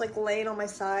butt. I was like laying on my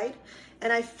side,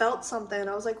 and I felt something, and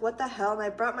I was like, what the hell? And I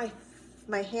brought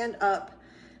my hand up,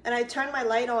 and I turned my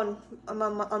light on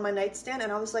my nightstand,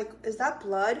 and I was like, is that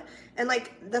blood? And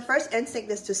like the first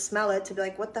instinct is to smell it, to be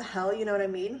like, what the hell, you know what I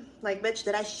mean? Like, bitch,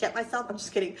 did I shit myself? I'm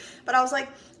just kidding. But I was like,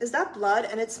 is that blood?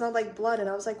 And it smelled like blood, and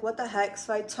I was like, what the heck?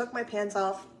 So I took my pants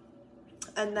off,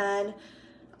 and then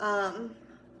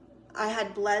I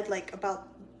had bled like about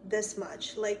this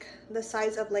much, like the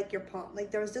size of like your palm.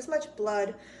 Like there was this much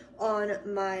blood on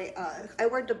my I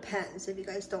wear Depends, if you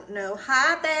guys don't know.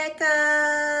 Hi,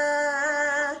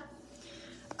 Becca.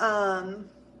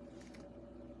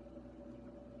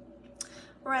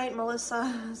 Right,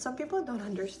 Melissa, some people don't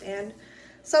understand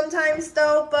sometimes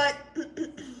though, but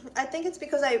I think it's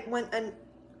because I went and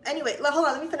anyway, hold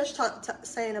on, let me finish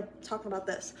talking about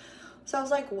this. So I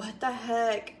was like, what the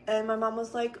heck? And my mom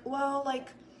was like, well, like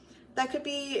that could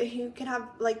be, you can have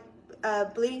like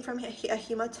bleeding from a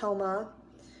hematoma.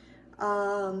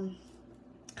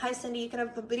 Hi Cindy, you can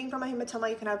have bleeding from a hematoma,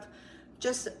 you can have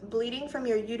just bleeding from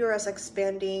your uterus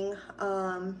expanding.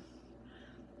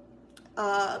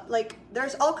 Like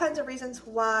there's all kinds of reasons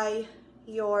why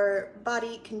your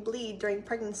body can bleed during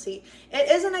pregnancy.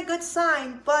 It isn't a good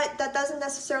sign, but that doesn't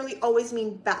necessarily always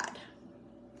mean bad,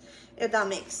 if that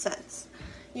makes sense,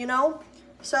 you know?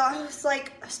 So I was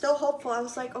like still hopeful. I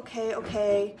was like,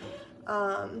 okay.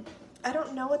 I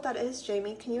don't know what that is,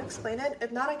 Jamie. Can you explain it?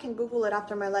 If not, I can Google it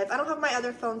after my live. I don't have my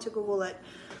other phone to Google it.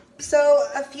 So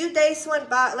a few days went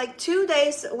by, like 2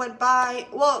 days went by.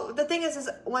 Well, the thing is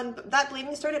when that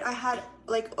bleeding started, I had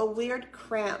like a weird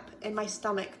cramp in my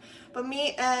stomach. But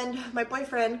me and my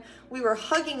boyfriend, we were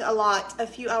hugging a lot a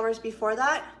few hours before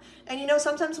that. And you know,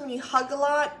 sometimes when you hug a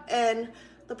lot and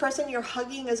the person you're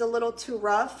hugging is a little too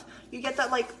rough, you get that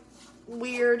like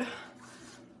weird,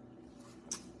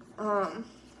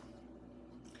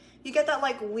 you get that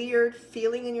like weird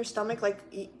feeling in your stomach, like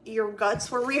your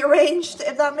guts were rearranged,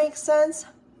 if that makes sense.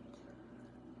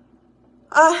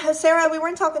 Sarah, they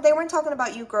weren't talking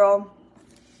about you, girl.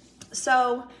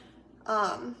 So,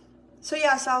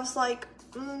 yeah, so I was like,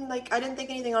 like I didn't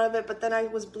think anything out of it, but then I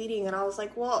was bleeding and I was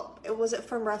like, well, was it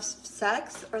from rough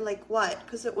sex or like what?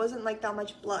 Because it wasn't like that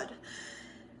much blood.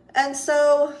 And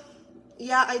so,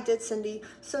 yeah, I did, Cindy.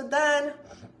 So then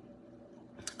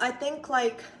I think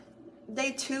like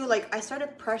day 2, like I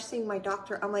started pressing my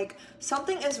doctor. I'm like,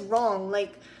 something is wrong.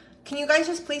 Like, can you guys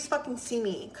just please fucking see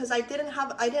me? Because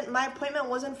my appointment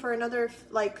wasn't for another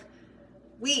like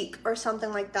week or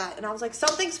something like that. And I was like,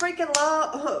 something's freaking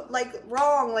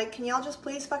wrong. Like, can y'all just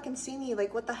please fucking see me?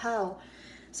 Like, what the hell?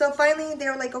 So finally they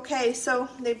were like, okay. So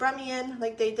they brought me in,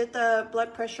 like they did the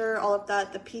blood pressure, all of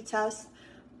that, the P test.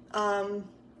 And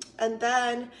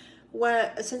then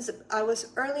since I was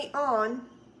early on,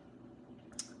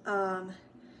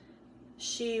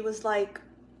 she was like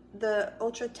the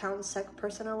ultrasound sec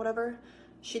person or whatever.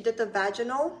 She did the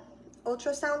vaginal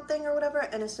ultrasound thing or whatever,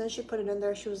 and as soon as she put it in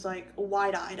there, she was like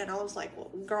wide-eyed, and I was like,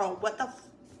 well, girl, what the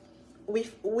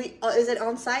is it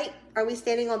on site? Are we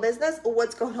standing on business?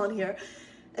 What's going on here?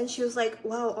 And she was like,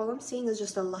 wow, all I'm seeing is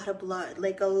just a lot of blood,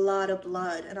 like a lot of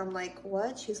blood. And I'm like,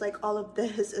 what? She's like, all of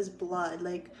this is blood,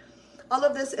 like all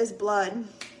of this is blood.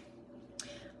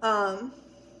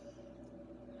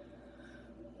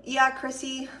 Yeah,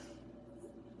 Chrissy,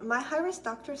 my high-risk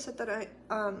doctor said that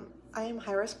I am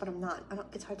high-risk, but I'm not.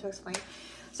 It's hard to explain.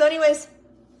 So anyways,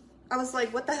 I was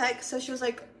like, what the heck? So she was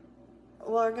like,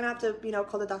 well, we're gonna have to, you know,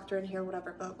 call the doctor in here,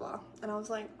 whatever, blah, blah. And I was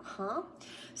like, huh?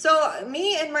 So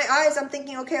me, in my eyes, I'm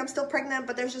thinking, okay, I'm still pregnant,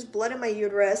 but there's just blood in my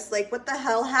uterus. Like, what the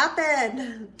hell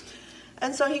happened?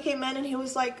 And so he came in and he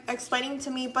was like explaining to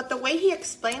me, but the way he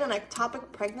explained an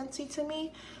ectopic pregnancy to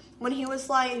me when he was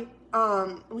like,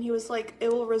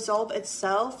 it will resolve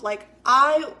itself, like,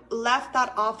 I left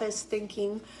that office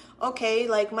thinking, okay,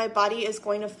 like, my body is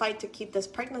going to fight to keep this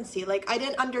pregnancy. Like, I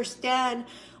didn't understand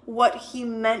what he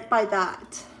meant by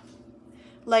that.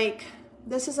 Like,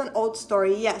 this is an old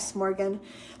story. Yes, Morgan.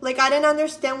 Like, I didn't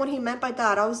understand what he meant by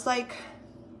that. I was like,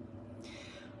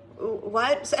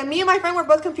 what? So, and me and my friend were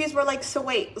both confused. We're like, so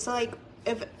wait, so like,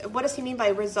 what does he mean by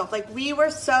resolve? Like, we were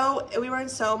in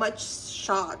so much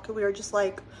shock. We were just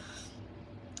like,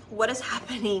 what is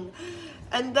happening?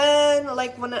 And then,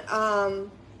 like, when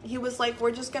he was like,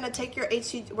 we're just gonna take your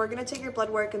HCG, we're gonna take your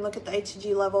blood work and look at the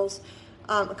HCG levels,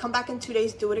 come back in 2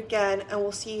 days, do it again, and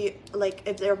we'll see, like,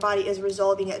 if their body is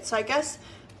resolving it. So I guess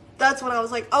that's when I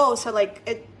was like, oh, so like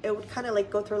it would kind of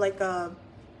like go through like a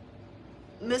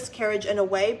miscarriage in a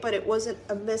way, but it wasn't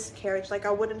a miscarriage. Like,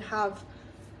 I wouldn't have,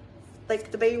 like,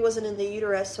 the baby wasn't in the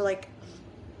uterus, so like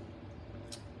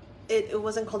it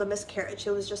wasn't called a miscarriage.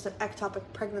 It was just an ectopic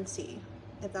pregnancy,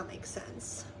 if that makes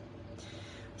sense.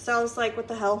 So I was like, what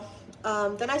the hell?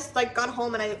 Then I like got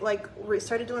home and I like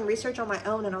started doing research on my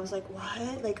own, and I was like,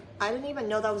 what? Like, I didn't even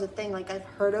know that was a thing. Like, I've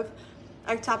heard of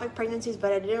ectopic pregnancies,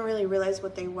 but I didn't really realize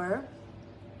what they were.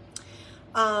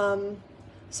 So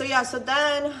yeah, so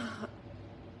then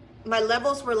my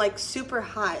levels were like super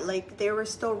high, like they were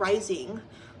still rising,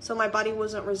 so my body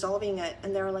wasn't resolving it,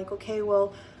 and they were like, okay,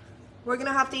 well, we're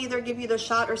gonna have to either give you the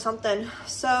shot or something.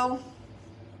 So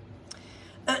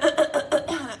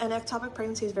an ectopic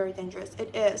pregnancy is very dangerous.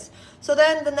 It is. So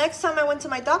then the next time I went to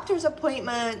my doctor's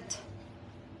appointment,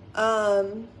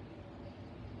 they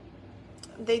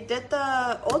did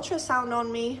the ultrasound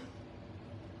on me,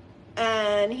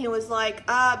 and he was like,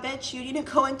 bitch, you need to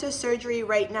go into surgery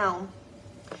right now.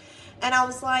 And I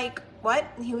was like, what?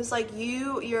 And he was like,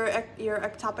 your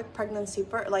ectopic pregnancy,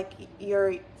 like,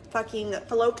 your fucking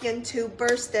fallopian tube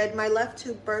bursted. My left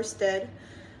tube bursted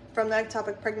from the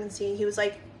ectopic pregnancy. He was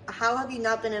like, how have you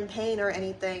not been in pain or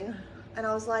anything? And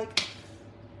I was like,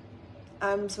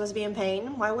 I'm supposed to be in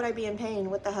pain? Why would I be in pain?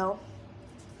 What the hell?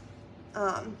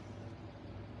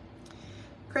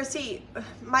 Chrissy,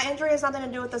 my injury has nothing to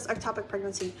do with this ectopic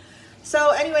pregnancy.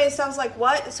 So anyways, so I was like,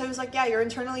 what? So he was like, yeah, you're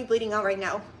internally bleeding out right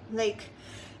now. Like,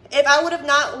 if I would have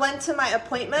not went to my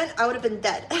appointment, I would have been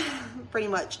dead, pretty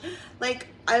much. Like,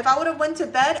 if I would have went to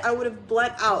bed, I would have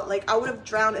bled out. Like, I would have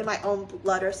drowned in my own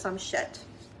blood or some shit.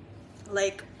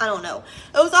 Like, I don't know.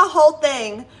 It was a whole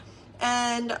thing.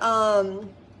 And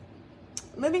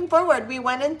moving forward, we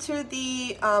went into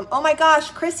the, oh my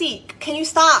gosh, Chrissy, can you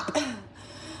stop?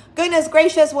 Goodness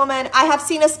gracious, woman, I have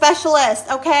seen a specialist,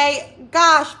 okay?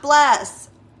 Gosh bless.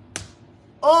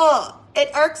 Oh, it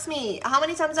irks me. How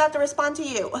many times do I have to respond to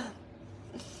you?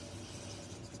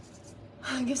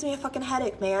 It gives me a fucking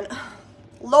headache, man.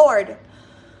 Lord.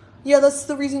 Yeah, that's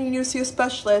the reason you need to see a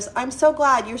specialist. I'm so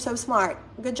glad you're so smart.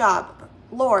 Good job.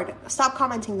 Lord, stop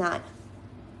commenting that.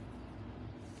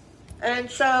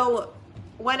 And so,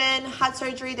 went in, had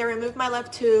surgery. They removed my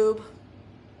left tube.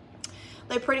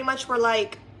 They pretty much were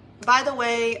like, by the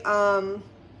way,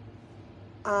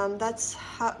 that's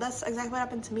exactly what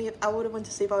happened to me. If I would have went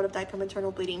to sleep, I would have died from internal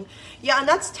bleeding. Yeah, and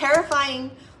that's terrifying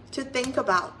to think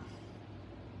about,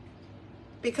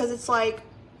 because it's like,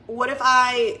 what if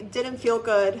I didn't feel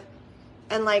good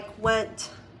and like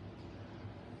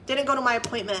didn't go to my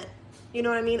appointment? You know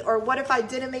what I mean? Or what if I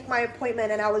didn't make my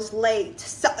appointment and I was late?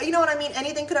 So, you know what I mean?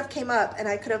 Anything could have came up, and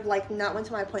I could have like not went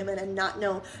to my appointment and not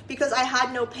known, because I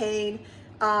had no pain.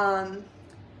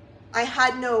 I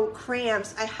had no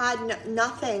cramps. I had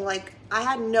nothing. Like, I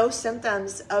had no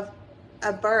symptoms of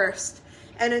a burst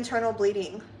and internal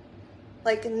bleeding.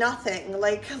 Like, nothing.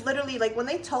 Like, literally, like, when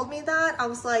they told me that, I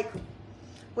was like,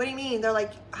 what do you mean? They're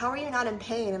like, how are you not in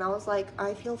pain? And I was like,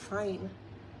 I feel fine.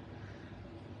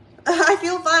 I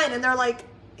feel fine. And they're like,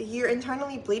 you're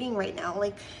internally bleeding right now.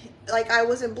 Like I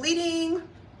wasn't bleeding.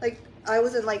 Like, I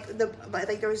wasn't like,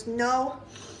 there was no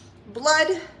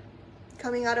blood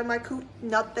coming out of my coot,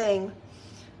 nothing.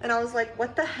 And I was like,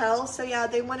 what the hell? So yeah,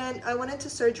 I went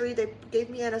into surgery. They gave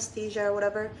me anesthesia or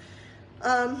whatever.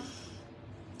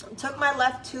 Took my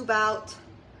left tube out.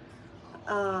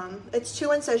 It's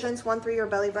 2 incisions, one through your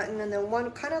belly button, and then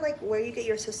one kind of like where you get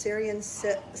your cesarean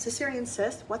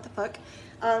cyst. What the fuck?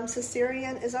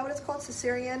 Cesarean, is that what it's called?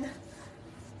 Cesarean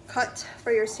cut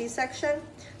for your C-section.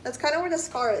 That's kind of where the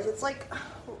scar is. It's like,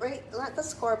 right, not the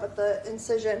scar, but the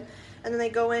incision. And then they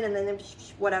go in and then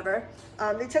whatever.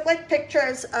 They took like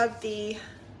pictures of the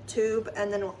tube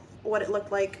and then what it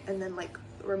looked like, and then like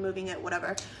removing it,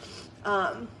 whatever.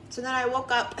 So then I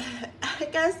woke up, I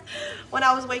guess, when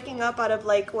I was waking up out of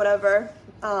like whatever.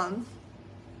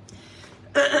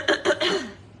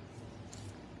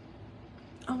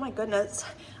 oh my goodness.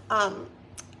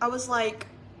 I was like,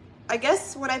 I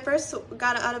guess when I first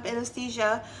got out of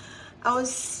anesthesia, I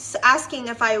was asking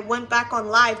if I went back on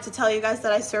live to tell you guys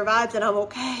that I survived and I'm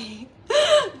okay.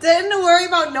 Didn't worry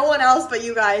about no one else but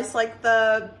you guys. Like,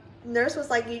 the nurse was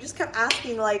like, you just kept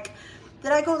asking, like,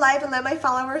 did I go live and let my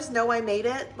followers know I made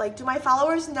it? Like, do my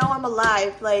followers know I'm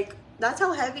alive? Like, that's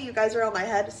how heavy you guys are on my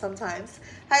head sometimes.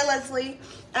 Hi, Leslie.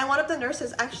 And one of the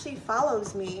nurses actually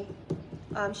follows me.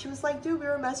 She was like, dude, we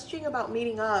were messaging about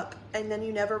meeting up and then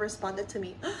you never responded to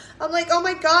me. I'm like, oh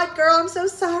my God, girl, I'm so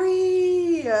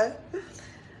sorry.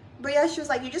 But yeah, she was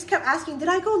like, you just kept asking, did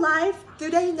I go live? Do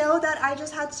they know that I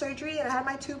just had surgery and I had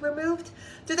my tube removed?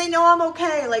 Do they know I'm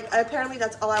okay? Like, apparently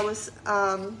that's all I was,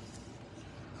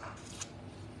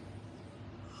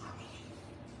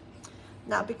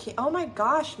 not bikini. Oh my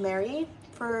gosh, Mary,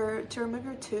 to remove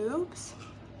your tubes?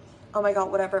 Oh my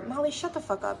God, whatever. Molly, shut the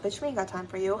fuck up, bitch. We ain't got time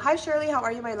for you. Hi, Shirley. How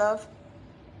are you, my love?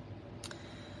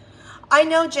 I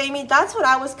know, Jamie. That's what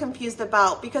I was confused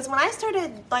about. Because when I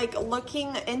started, like,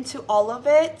 looking into all of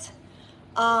it,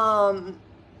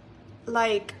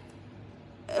 like,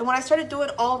 when I started doing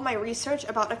all of my research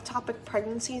about ectopic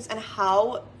pregnancies and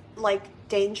how, like,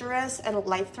 dangerous and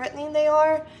life-threatening they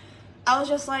are, I was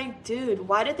just like, dude,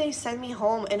 why did they send me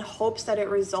home in hopes that it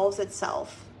resolves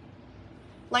itself?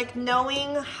 Like,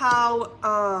 knowing how,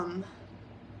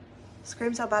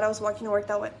 screams how bad I was walking to work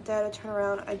that day. I had to turn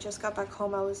around. I just got back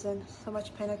home. I was in so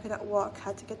much pain I couldn't walk.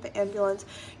 Had to get the ambulance.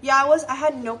 Yeah, I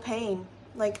had no pain.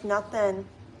 Like, nothing.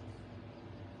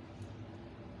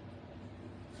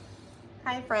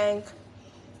 Hi, Frank.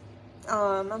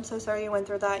 I'm so sorry you went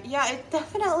through that. Yeah, it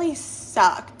definitely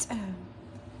sucked.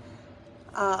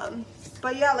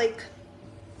 But yeah, like,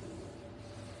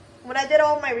 when I did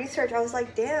all my research, I was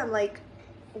like, damn, like,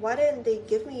 why didn't they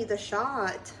give me the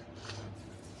shot?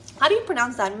 How do you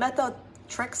pronounce that?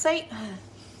 Methotrexate?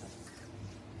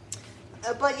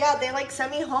 But yeah, they like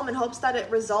sent me home in hopes that it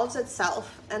resolves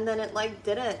itself, and then it like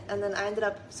didn't, and then I ended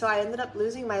up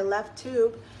losing my left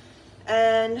tube,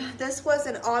 and this was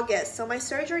in August, so my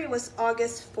surgery was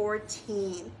August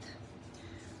 14th.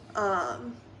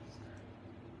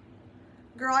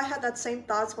 Girl, I had that same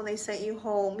thoughts when they sent you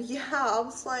home. Yeah, I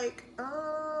was like,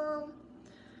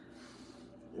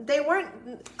 they weren't,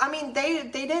 I mean, they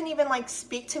didn't even like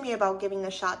speak to me about giving the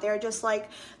shot. They're just like,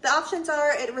 the options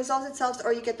are it resolves itself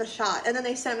or you get the shot. And then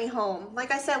they sent me home.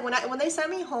 Like I said, when they sent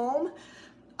me home,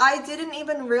 I didn't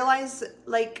even realize,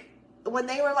 like, when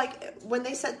they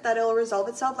said that it'll resolve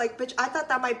itself, like, bitch, I thought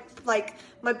that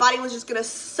my body was just gonna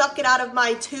suck it out of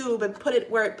my tube and put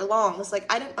it where it belongs. Like,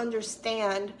 I didn't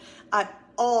understand at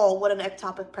all what an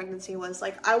ectopic pregnancy was.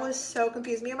 Like, I was so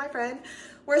confused. Me and my friend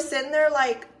were sitting there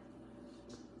like,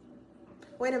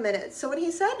 wait a minute. So when he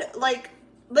said, like,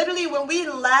 literally when we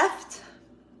left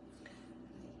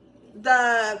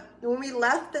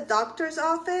the doctor's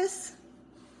office,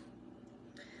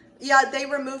 yeah, they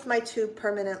removed my tube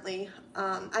permanently.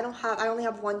 I only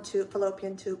have one tube,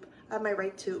 fallopian tube. I have my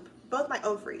right tube, both my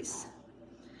ovaries.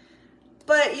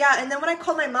 But yeah, and then when I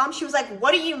called my mom, she was like,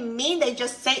 what do you mean they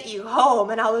just sent you home?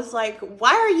 And I was like,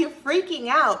 why are you freaking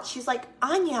out? She's like,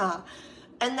 Anya.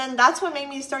 And then that's what made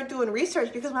me start doing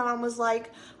research, because my mom was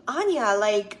like, Anya,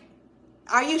 like,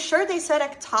 are you sure they said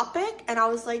ectopic? And I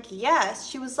was like, yes.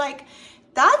 She was like,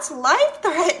 that's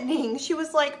life-threatening. She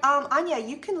was like, Anya,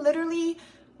 you can literally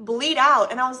bleed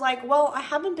out. And I was like, well, I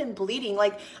haven't been bleeding.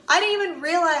 Like, I didn't even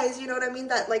realize, you know what I mean,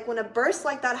 that like when a burst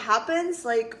like that happens,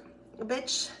 like,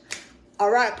 bitch,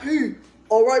 R.I.P.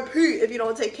 if you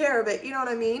don't take care of it, you know what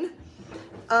I mean?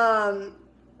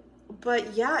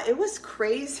 But yeah, it was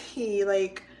crazy.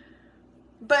 Like,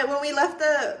 but when we left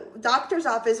the doctor's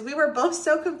office, we were both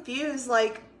so confused.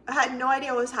 Like, I had no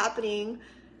idea what was happening.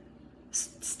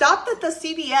 Stopped at the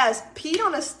CVS, peed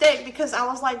on a stick because I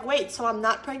was like, wait, so I'm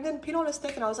not pregnant? Peed on a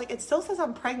stick, and I was like, it still says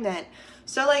I'm pregnant.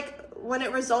 So like, when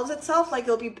it resolves itself, like,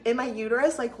 it'll be in my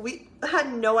uterus. Like, we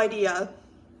had no idea.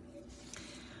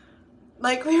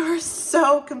 Like, we were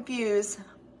so confused.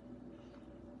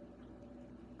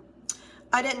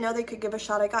 I didn't know they could give a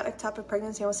shot. I got ectopic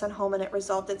pregnancy and was sent home and it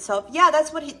resolved itself. Yeah,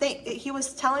 that's what he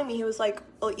was telling me. He was like,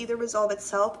 it'll either resolve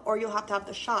itself or you'll have to have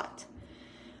the shot.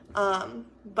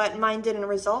 But mine didn't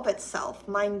resolve itself.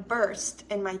 Mine burst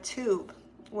in my tube,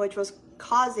 which was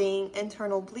causing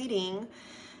internal bleeding.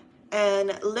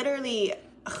 And literally,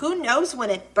 who knows when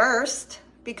it burst,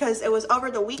 because it was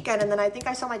over the weekend. And then I think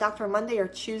I saw my doctor Monday or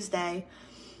Tuesday.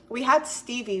 We had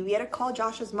Stevie. We had to call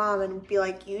Josh's mom and be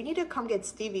like, you need to come get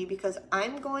Stevie because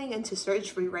I'm going into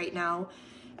surgery right now.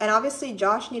 And obviously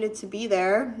Josh needed to be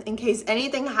there in case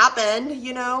anything happened,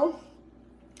 you know?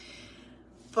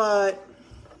 But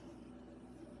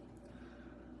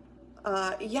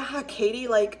Yeah, Katie,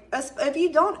 like, if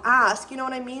you don't ask, you know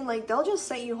what I mean? Like, they'll just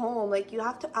send you home. Like, you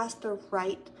have to ask the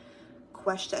right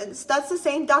questions. That's the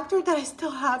same doctor that I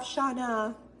still have,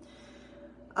 Shauna.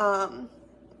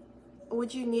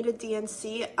 Would you need a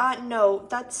DNC? No,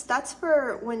 that's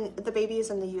for when the baby is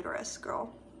in the uterus,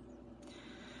 girl.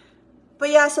 But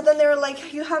yeah, so then they were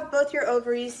like, you have both your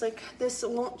ovaries, like, this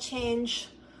won't change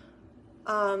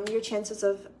your chances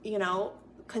of, you know,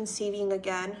 conceiving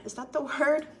again. Is that the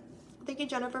word? Thank you,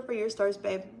 Jennifer, for your stars,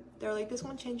 babe. They're like, this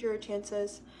won't change your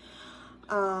chances.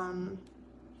 Blah,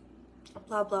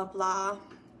 blah, blah.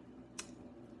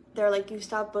 They're like, you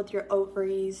stop both your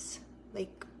ovaries,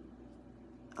 like,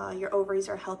 your ovaries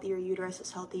are healthy, your uterus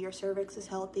is healthy, your cervix is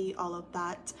healthy, all of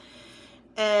that.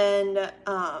 And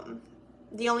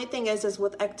the only thing is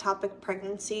with ectopic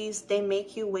pregnancies, they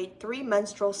make you wait 3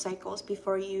 menstrual cycles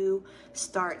before you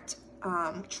start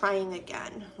trying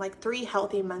again, like 3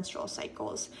 healthy menstrual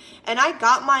cycles. And I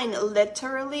got mine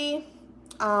literally,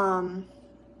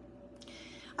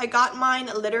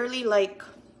 like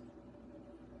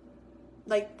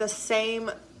the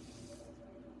same.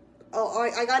 Oh,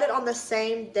 I got it on the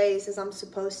same days as I'm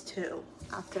supposed to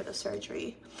after the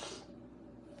surgery.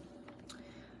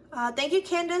 Thank you,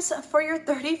 Candace, for your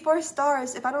 34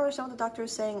 stars. If I don't understand what the doctor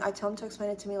is saying, I tell him to explain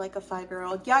it to me like a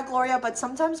 5-year-old. Yeah, Gloria, but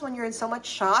sometimes when you're in so much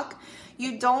shock,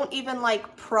 you don't even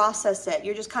like process it.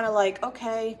 You're just kind of like,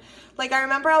 okay. Like, I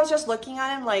remember I was just looking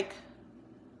at him like,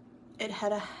 it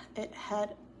had a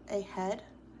head.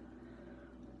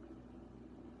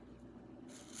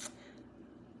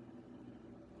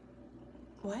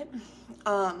 What?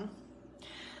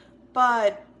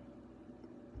 But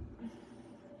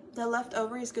the left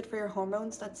ovary is good for your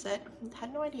hormones. That's it. I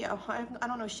had no idea. I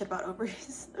don't know shit about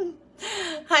ovaries.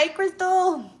 Hi,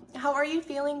 Crystal. How are you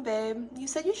feeling, babe? You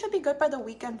said you should be good by the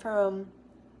weekend from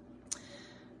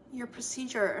your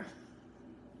procedure.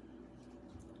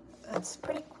 That's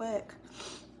pretty quick.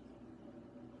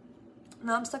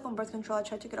 Now I'm stuck on birth control. I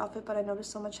tried to get off it, but I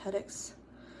noticed so much headaches.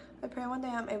 I pray one day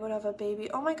I'm able to have a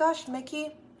baby. Oh my gosh,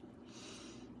 Mickey.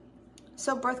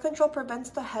 So birth control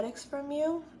prevents the headaches from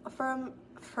you? From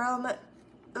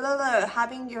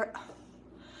having your...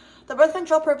 The birth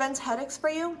control prevents headaches for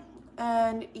you?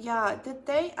 And yeah, did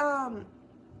they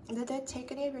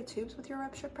take any of your tubes with your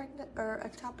ruptured pregnant or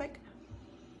ectopic?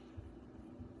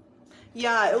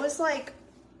 Yeah, it was like,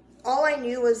 all I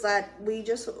knew was that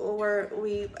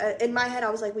in my head, I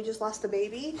was like, we just lost the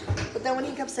baby. But then when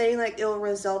he kept saying like, it'll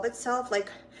resolve itself,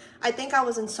 like, I think I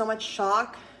was in so much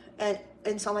shock and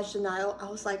in so much denial. I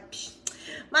was like, psh,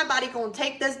 my body gonna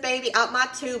take this baby out my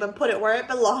tube and put it where it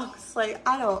belongs. Like,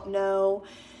 I don't know.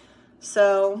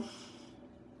 So,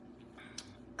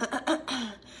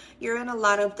 you're in a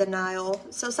lot of denial.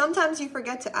 So sometimes you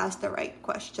forget to ask the right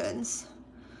questions.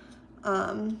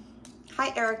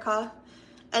 Hi, Erica.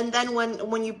 And then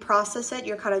when you process it,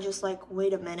 you're kind of just like,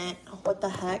 wait a minute, what the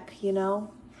heck, you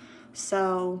know?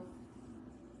 So,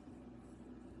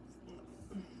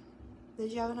 did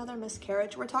you have another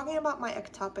miscarriage? We're talking about my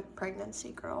ectopic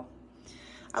pregnancy, girl.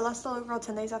 I lost the little girl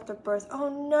 10 days after birth. Oh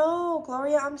no,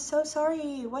 Gloria, I'm so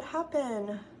sorry. What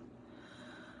happened?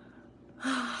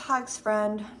 Hugs,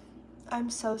 friend. I'm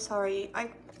so sorry.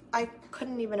 I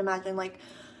couldn't even imagine, like,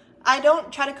 I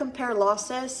don't try to compare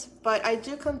losses, but I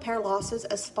do compare losses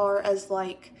as far as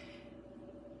like,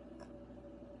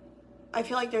 I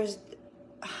feel like there's,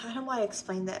 I don't know why I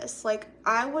explain this. Like,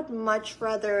 I would much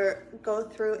rather go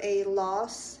through a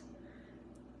loss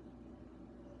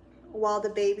while the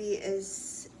baby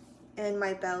is in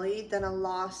my belly than a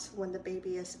loss when the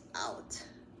baby is out.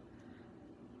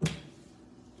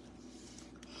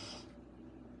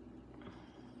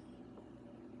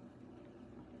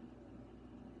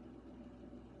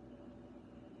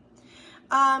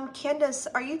 Candace,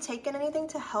 are you taking anything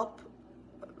to help,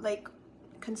 like,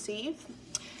 conceive?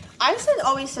 I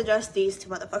always suggest these two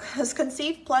motherfuckers.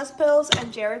 Conceive Plus pills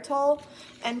and Geritol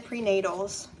and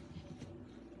prenatals.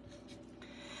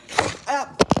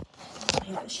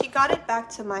 She got it back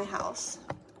to my house.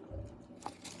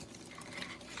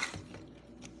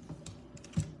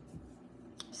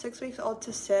 Six weeks old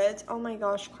to SIDS. Oh my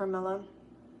gosh, Carmela.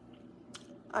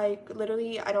 I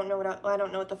don't know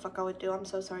what the fuck I would do. I'm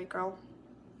so sorry, girl.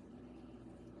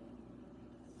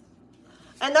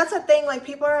 And that's the thing, like,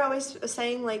 people are always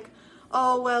saying, like,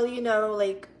 oh, well, you know,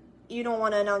 like, you don't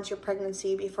want to announce your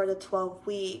pregnancy before the 12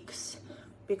 weeks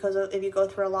because if you go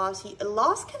through a loss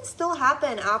can still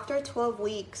happen after 12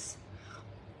 weeks.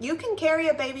 You can carry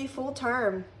a baby full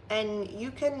term, and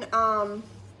you can,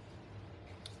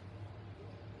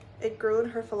 it grew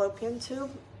in her fallopian tube.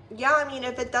 yeah, I mean,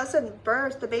 if it doesn't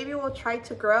burst, the baby will try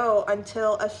to grow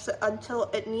until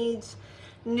it needs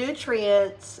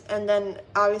nutrients, and then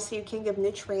obviously you can't give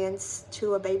nutrients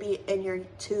to a baby in your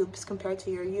tubes compared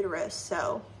to your uterus.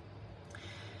 So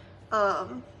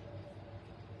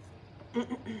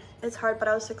it's hard, but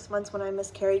I was 6 months when I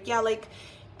miscarried. Yeah, like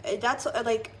that's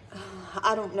like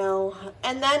I don't know.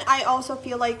 And then I also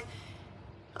feel like,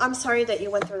 I'm sorry that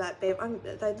you went through that, babe. I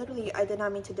did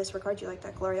not mean to disregard you like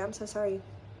that, Gloria. I'm so sorry.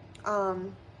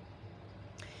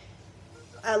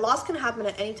 A loss can happen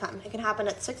at any time. It can happen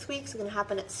at 6 weeks. It can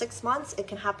happen at 6 months. It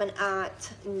can happen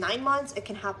at 9 months. It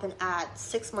can happen at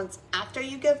 6 months after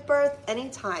you give birth,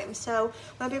 anytime. So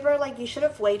when people are like, you should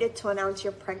have waited to announce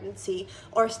your pregnancy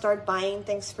or start buying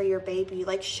things for your baby,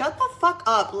 like, shut the fuck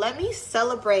up. Let me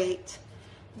celebrate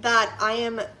that I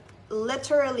am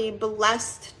literally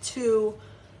blessed to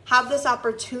have this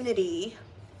opportunity,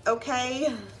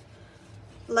 okay?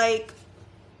 Like,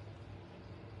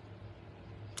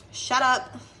 shut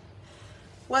up.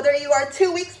 Whether you are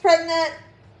 2 weeks pregnant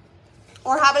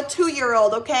or have a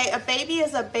 2-year-old, okay? A baby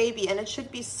is a baby and it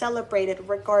should be celebrated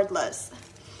regardless.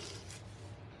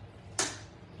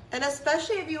 And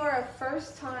especially if you are a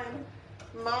first-time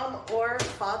mom or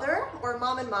father, or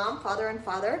mom and mom, father and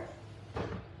father,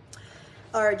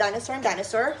 or dinosaur and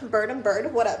dinosaur, bird and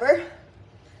bird, whatever.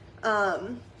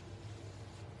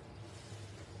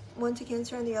 One to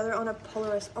Cancer and the other on a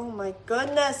Polaris. Oh my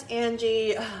goodness,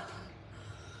 Angie.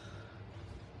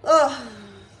 Ugh.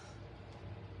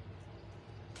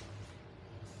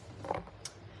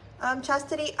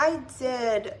 Chastity, I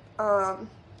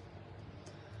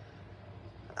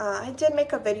did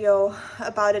make a video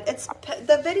about it.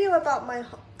 The video about my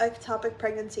ectopic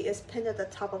pregnancy is pinned at the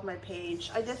top of my page.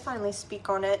 I did finally speak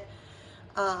on it.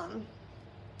 Hi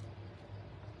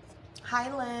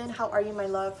Lynn, how are you, my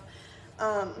love?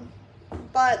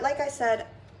 But like I said,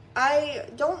 how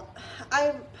do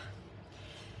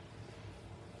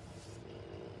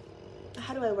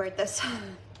I word this?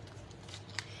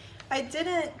 I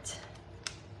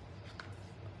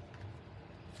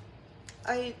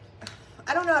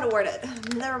don't know how to word it.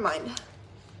 Never mind.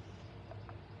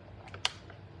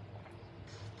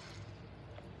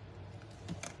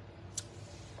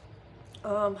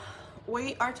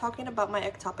 We are talking about my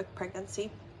ectopic pregnancy.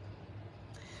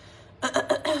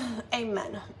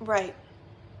 Amen. Right.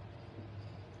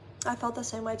 I felt the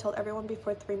same way I told everyone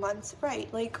before 3 months.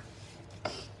 Right. Like,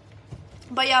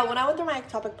 but yeah, when I went through my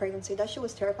ectopic pregnancy, that shit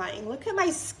was terrifying. Look at my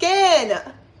skin.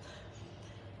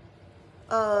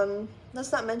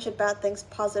 Let's not mention bad things,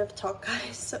 positive talk,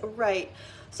 guys. Right.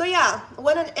 So yeah,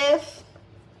 when and if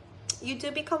you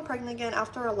do become pregnant again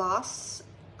after a loss,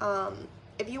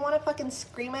 if you want to fucking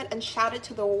scream it and shout it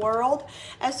to the world,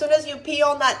 as soon as you pee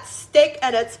on that stick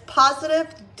and it's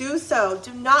positive, do so.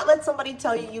 Do not let somebody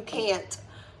tell you you can't.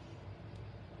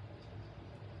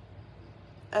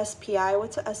 SPI,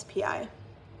 what's a SPI?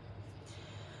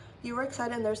 You were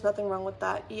excited and there's nothing wrong with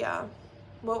that. Yeah.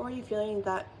 What were you feeling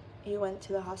that you went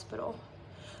to the hospital?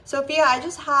 Sophia, I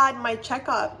just had my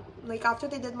checkup. Like after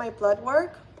they did my blood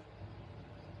work,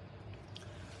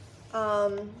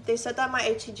 they said that my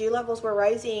HCG levels were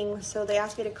rising, so they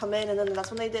asked me to come in, and then that's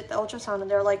when they did the ultrasound, and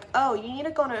they're like, oh, you need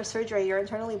to go into surgery, you're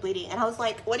internally bleeding. And I was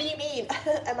like, what do you mean?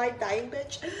 Am I dying,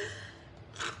 bitch?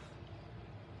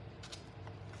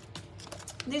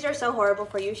 These are so horrible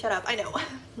for you. Shut up. I know.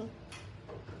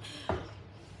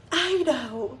 I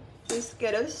know. This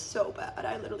skin is so bad.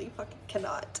 I literally fucking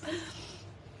cannot.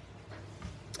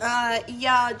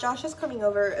 Yeah, Josh is coming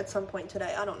over at some point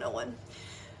today. I don't know when.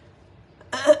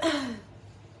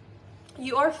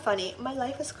 You are funny. My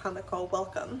life is comical.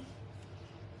 Welcome.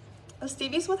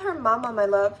 Stevie's with her mama, my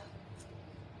love.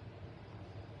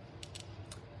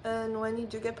 And when you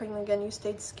do get pregnant again, you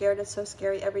stayed scared. It's so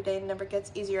scary every day and never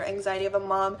gets easier. Anxiety of a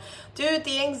mom. Dude,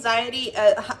 the anxiety.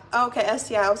 Okay,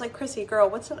 STI. I was like, Chrissy, girl,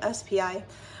 what's an SPI?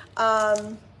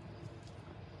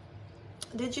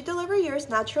 Did you deliver yours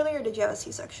naturally or did you have a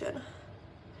C-section?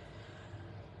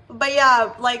 But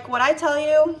yeah, like what I tell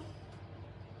you,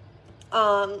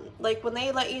 like when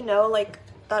they let you know like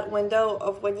that window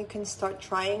of when you can start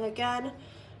trying again,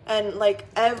 and like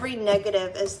every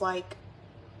negative is like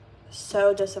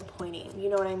so disappointing, you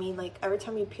know what I mean? Like every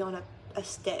time you pee on a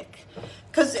stick,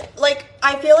 because like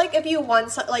I feel like if you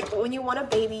want like when you want a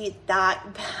baby that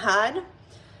bad,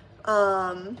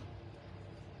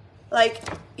 like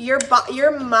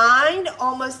your mind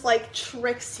almost like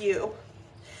tricks you.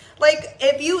 Like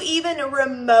if you even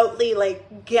remotely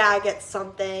like gag at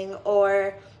something,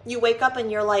 or you wake up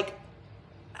and you're like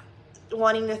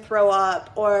wanting to throw up,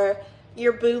 or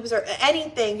your boobs or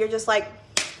anything, you're just like,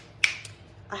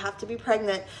 I have to be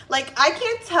pregnant. Like, I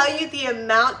can't tell you the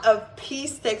amount of pee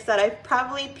sticks that I've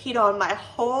probably peed on my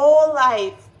whole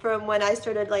life from when I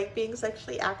started like being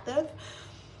sexually active.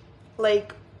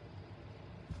 Like,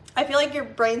 I feel like your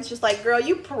brain's just like, girl,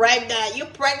 you pregnant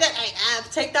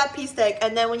AF, take that pee stick.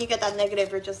 And then when you get that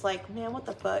negative, you're just like, man, what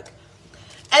the fuck?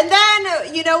 And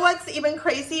then, you know what's even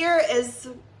crazier is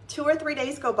 2 or 3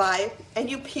 days go by and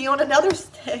you pee on another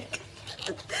stick.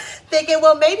 Thinking,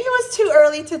 well, maybe it was too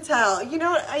early to tell. You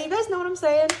know, you guys know what I'm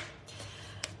saying?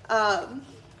 And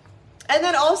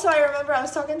then also I remember I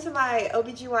was talking to my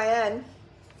OBGYN.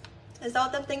 Is that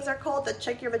what them things are called? That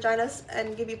check your vaginas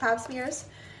and give you pap smears?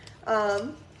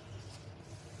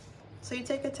 So you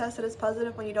take a test that is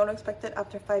positive when you don't expect it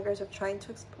after 5 years of trying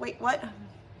to, wait, what?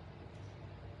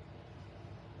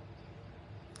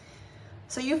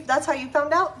 So that's how you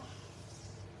found out?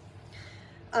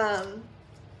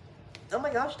 Oh my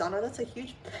gosh, Donna, that's a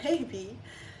huge baby.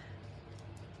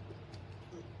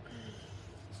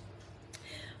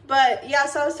 But yeah,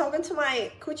 so I was talking to my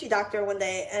coochie doctor one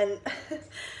day,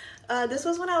 and this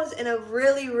was when I was in a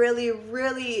really, really,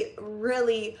 really,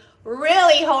 really,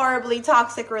 really horribly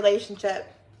toxic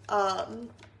relationship. And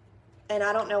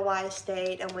I don't know why I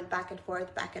stayed and went back and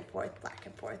forth, back and forth, back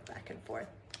and forth, back and forth,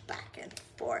 back and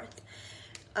forth.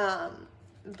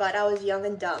 But I was young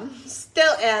and dumb.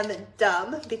 Still am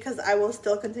dumb, because I will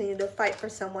still continue to fight for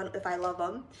someone if I love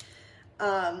them.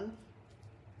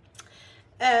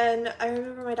 And I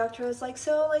remember my doctor was like,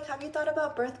 so, like, have you thought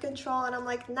about birth control? And I'm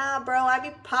like, nah, bro, I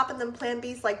be popping them Plan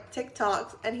Bs like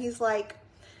TikToks. And he's like,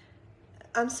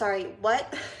 I'm sorry,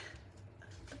 what?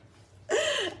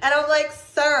 And I'm like,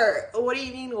 sir, what do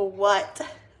you mean, what?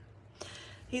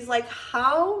 He's like,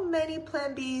 how many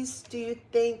Plan Bs do you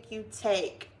think you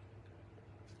take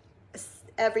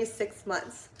every 6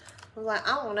 months? I was like,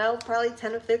 I don't know, probably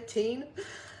 10 to 15.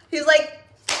 He's like,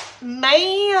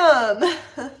 ma'am.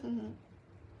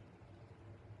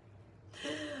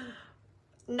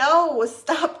 No,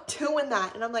 stop doing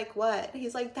that. And I'm like, what?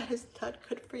 He's like, that is not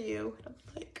good for you. And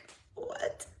I'm like,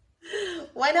 what?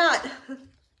 Why not?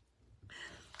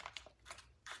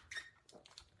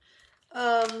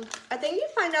 I think you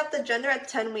find out the gender at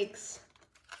 10 weeks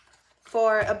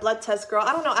for a blood test, girl.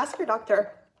 I don't know. Ask your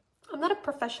doctor. I'm not a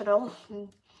professional.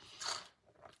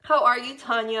 How are you,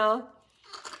 Tanya?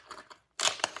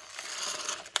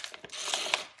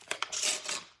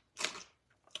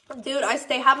 Dude, I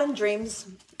stay having dreams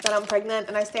that I'm pregnant,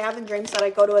 and I stay having dreams that I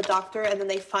go to a doctor and then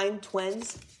they find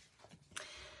twins.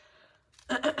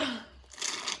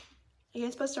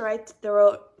 You're supposed to ride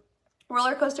the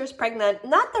roller coasters pregnant.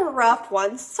 Not the rough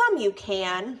ones. Some you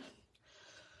can.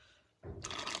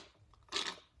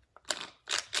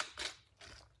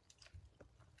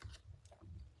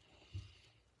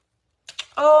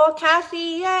 Oh,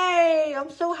 Cassie, yay!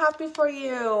 I'm so happy for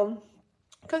you.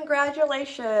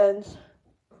 Congratulations.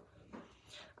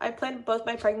 I planned both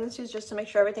my pregnancies just to make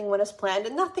sure everything went as planned,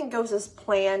 and nothing goes as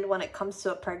planned when it comes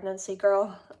to a pregnancy,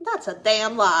 girl. That's a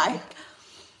damn lie.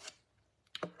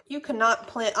 You cannot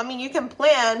plan. I mean, you can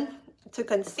plan to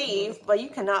conceive, but you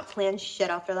cannot plan shit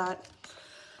after that.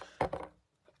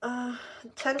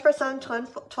 10 for some,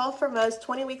 12 for most,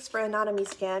 20 weeks for anatomy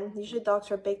scan. Usually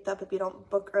docs are baked up if you don't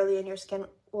book early, and your scan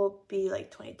will be like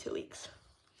 22 weeks.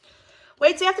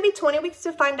 Wait, so you have to be 20 weeks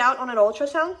to find out on an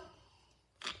ultrasound?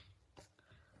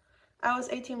 I was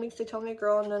 18 weeks, they told me a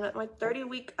girl, and then at my 30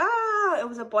 week, it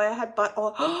was a boy. I had butt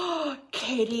all. Oh,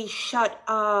 Katie, shut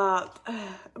up.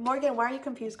 Morgan, why are you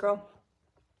confused, girl?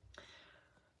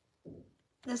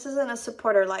 This isn't a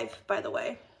supporter life, by the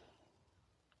way.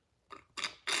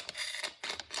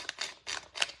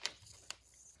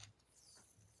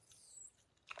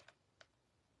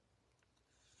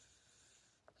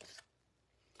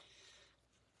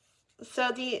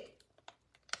 So the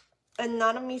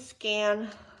anatomy scan.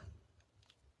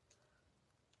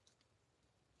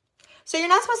 So you're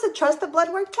not supposed to trust the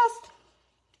blood work test?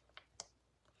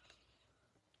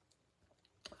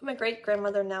 I'm a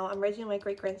great-grandmother now. I'm raising my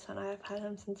great-grandson. I have had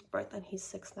him since birth, and he's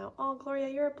 6 now. Oh, Gloria,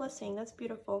 you're a blessing. That's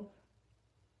beautiful.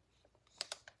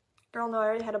 Girl, no, I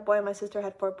already had a boy, and my sister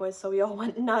had 4 boys, so we all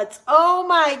went nuts. Oh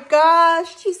my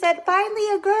gosh. She said, finally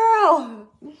a girl.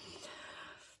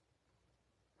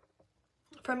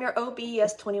 From your OB,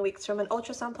 yes, 20 weeks. From an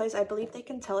ultrasound place, I believe they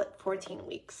can tell it 14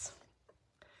 weeks.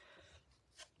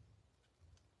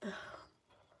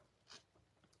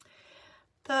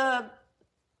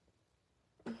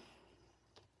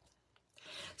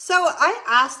 So I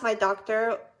asked my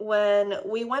doctor when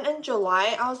we went in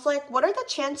July, I was like, what are the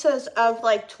chances of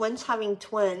like twins having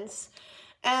twins?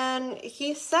 And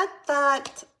he said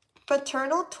that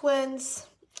fraternal twins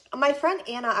my friend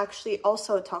Anna actually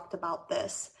also talked about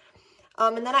this.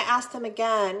 And then I asked him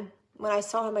again when I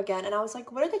saw him again, and I was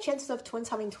like, what are the chances of twins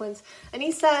having twins? And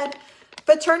he said,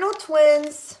 fraternal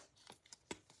twins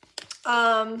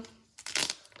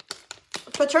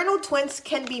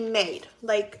can be made.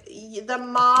 Like, the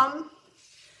mom,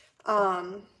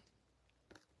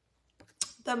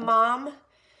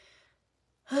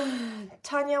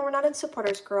 Tanya, we're not in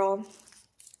supporters, girl.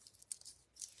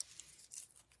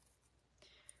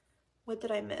 What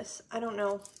did I miss? I don't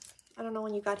know. I don't know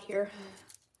when you got here.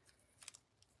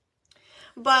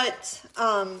 But,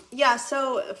 yeah,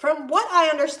 so from what I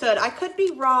understood, I could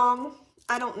be wrong.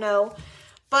 I don't know.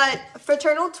 But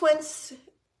fraternal twins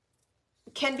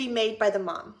can be made by the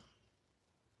mom.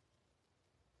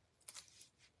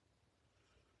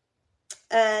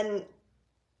 And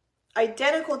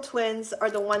identical twins are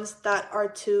the ones that are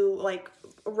to, like,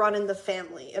 run in the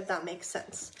family, if that makes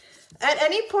sense. At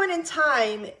any point in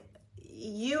time,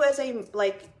 you as a,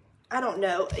 like, I don't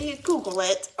know, you Google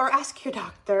it or ask your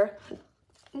doctor.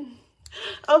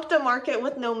 Off the market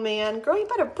with no man. Girl, you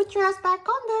better put your ass back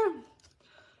on there.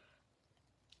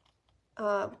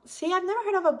 See, I've never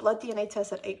heard of a blood DNA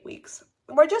test at 8 weeks.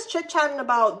 We're just chit-chatting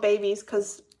about babies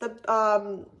because the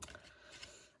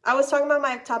I was talking about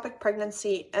my ectopic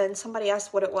pregnancy and somebody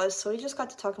asked what it was, so we just got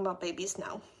to talking about babies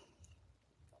now.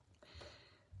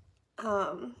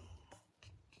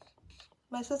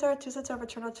 My sister had 2 sets of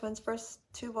fraternal twins. First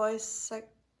 2 boys,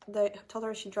 they told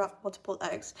her she dropped multiple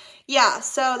eggs. Yeah,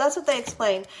 so that's what they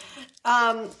explained.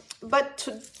 But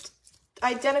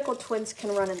identical twins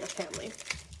can run in the family.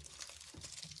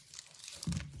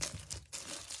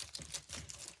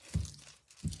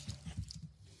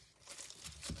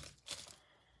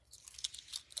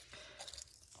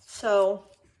 So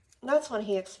that's what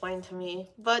he explained to me.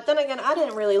 But then again, I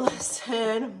didn't really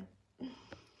listen.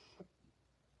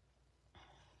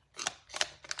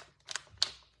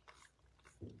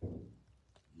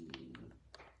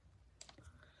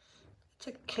 It's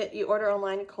a kit you order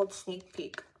online called Sneak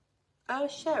Peek. Oh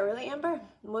shit, really, Amber?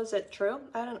 Was it true?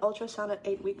 I had an ultrasound at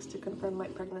 8 weeks to confirm my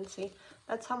pregnancy.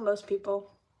 That's how most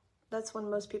people, that's when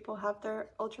most people have their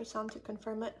ultrasound to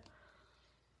confirm it.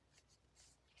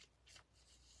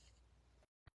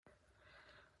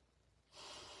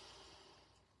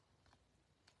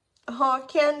 Oh,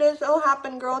 Candace, it'll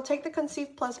happen, girl. Take the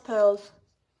Conceive Plus pills.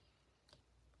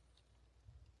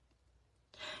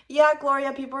 Yeah,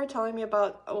 Gloria, people are telling me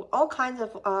about all kinds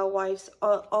of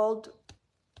old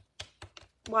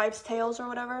wives' tales or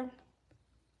whatever.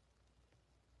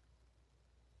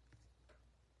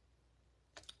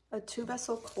 A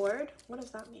 2-vessel cord? What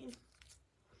does that mean?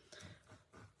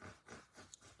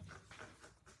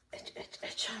 Itch, itch,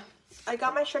 itch. I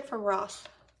got my shirt from Ross.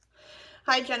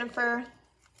 Hi, Jennifer.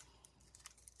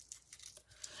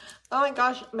 Oh my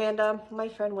gosh, Amanda, my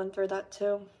friend went through that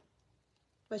too.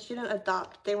 But she didn't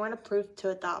adopt. They weren't approved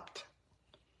to adopt.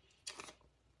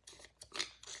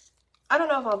 I don't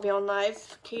know if I'll be on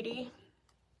live, Katie.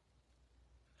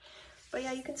 But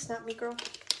yeah, you can snap me, girl.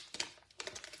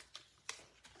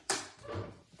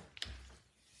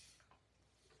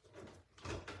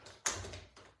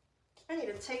 I need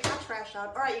to take my trash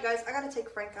out. Alright, you guys, I gotta take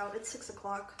Frank out. It's 6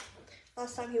 o'clock.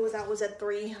 Last time he was out was at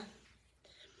 3.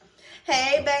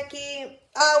 Hey, Becky.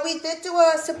 We did do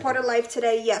a supporter live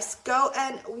today. Yes, go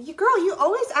and girl, you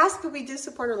always ask if we do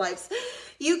supporter lives.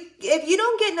 If you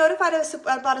don't get notified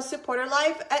about a supporter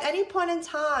live at any point in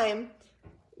time,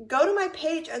 go to my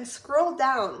page and scroll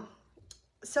down.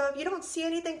 So if you don't see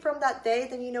anything from that day,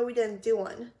 then you know we didn't do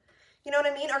one. You know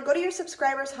what I mean? Or go to your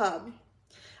subscribers hub.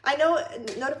 I know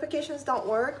notifications don't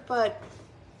work, but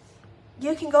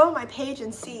you can go on my page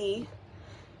and see.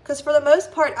 Because for the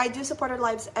most part, I do supporter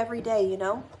lives every day, you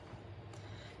know?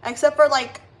 Except for,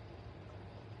 like,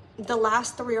 the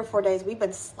last 3 or 4 days, we've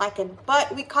been slacking.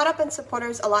 But we caught up in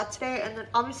supporters a lot today, and then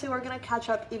obviously we're going to catch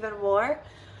up even more.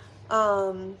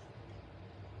 And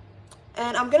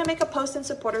I'm going to make a post in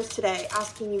supporters today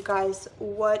asking you guys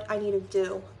what I need to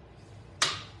do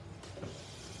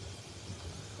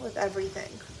with everything.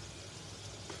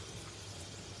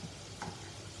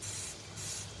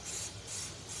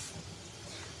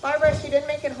 Barbara, she did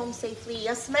make it home safely.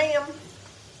 Yes, ma'am.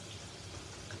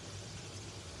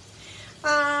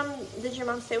 Did your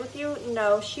mom stay with you?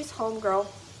 No, she's home, girl.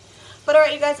 But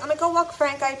alright, you guys, I'm gonna go walk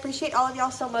Frank. I appreciate all of y'all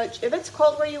so much. If it's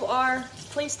cold where you are,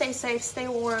 please stay safe, stay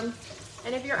warm.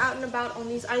 And if you're out and about on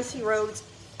these icy roads,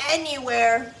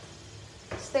 anywhere,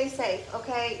 stay safe,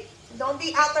 okay? Don't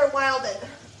be out there wilding.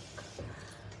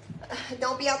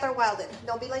 Don't be out there wilding.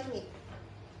 Don't be like me.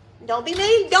 Don't be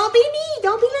me. Don't be me.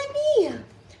 Don't be like me.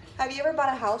 Have you ever bought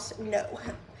a house? No.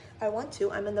 I want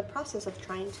to. I'm in the process of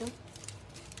trying to.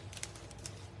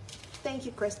 Thank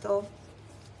you, Crystal.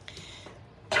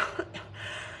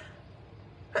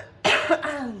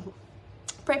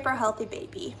 Pray for a healthy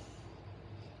baby.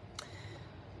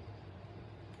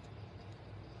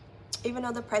 Even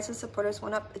though the price of supporters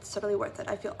went up, it's totally worth it.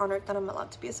 I feel honored that I'm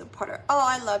allowed to be a supporter. Oh,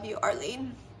 I love you,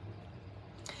 Arlene.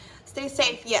 Stay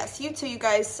safe. Yes, you too, you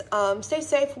guys. Stay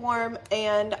safe, warm,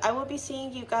 and I will be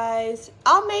seeing you guys.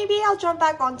 Maybe I'll jump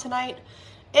back on tonight.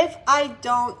 If I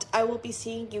don't, I will be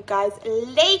seeing you guys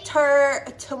later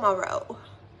tomorrow.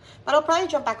 But I'll probably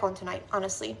jump back on tonight,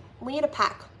 honestly. We need a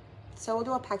pack. So we'll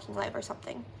do a packing live or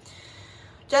something.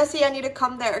 Jesse, I need to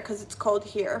come there because it's cold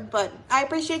here. But I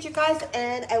appreciate you guys,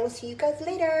 and I will see you guys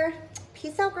later.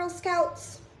 Peace out, Girl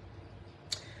Scouts.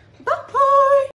 Bye.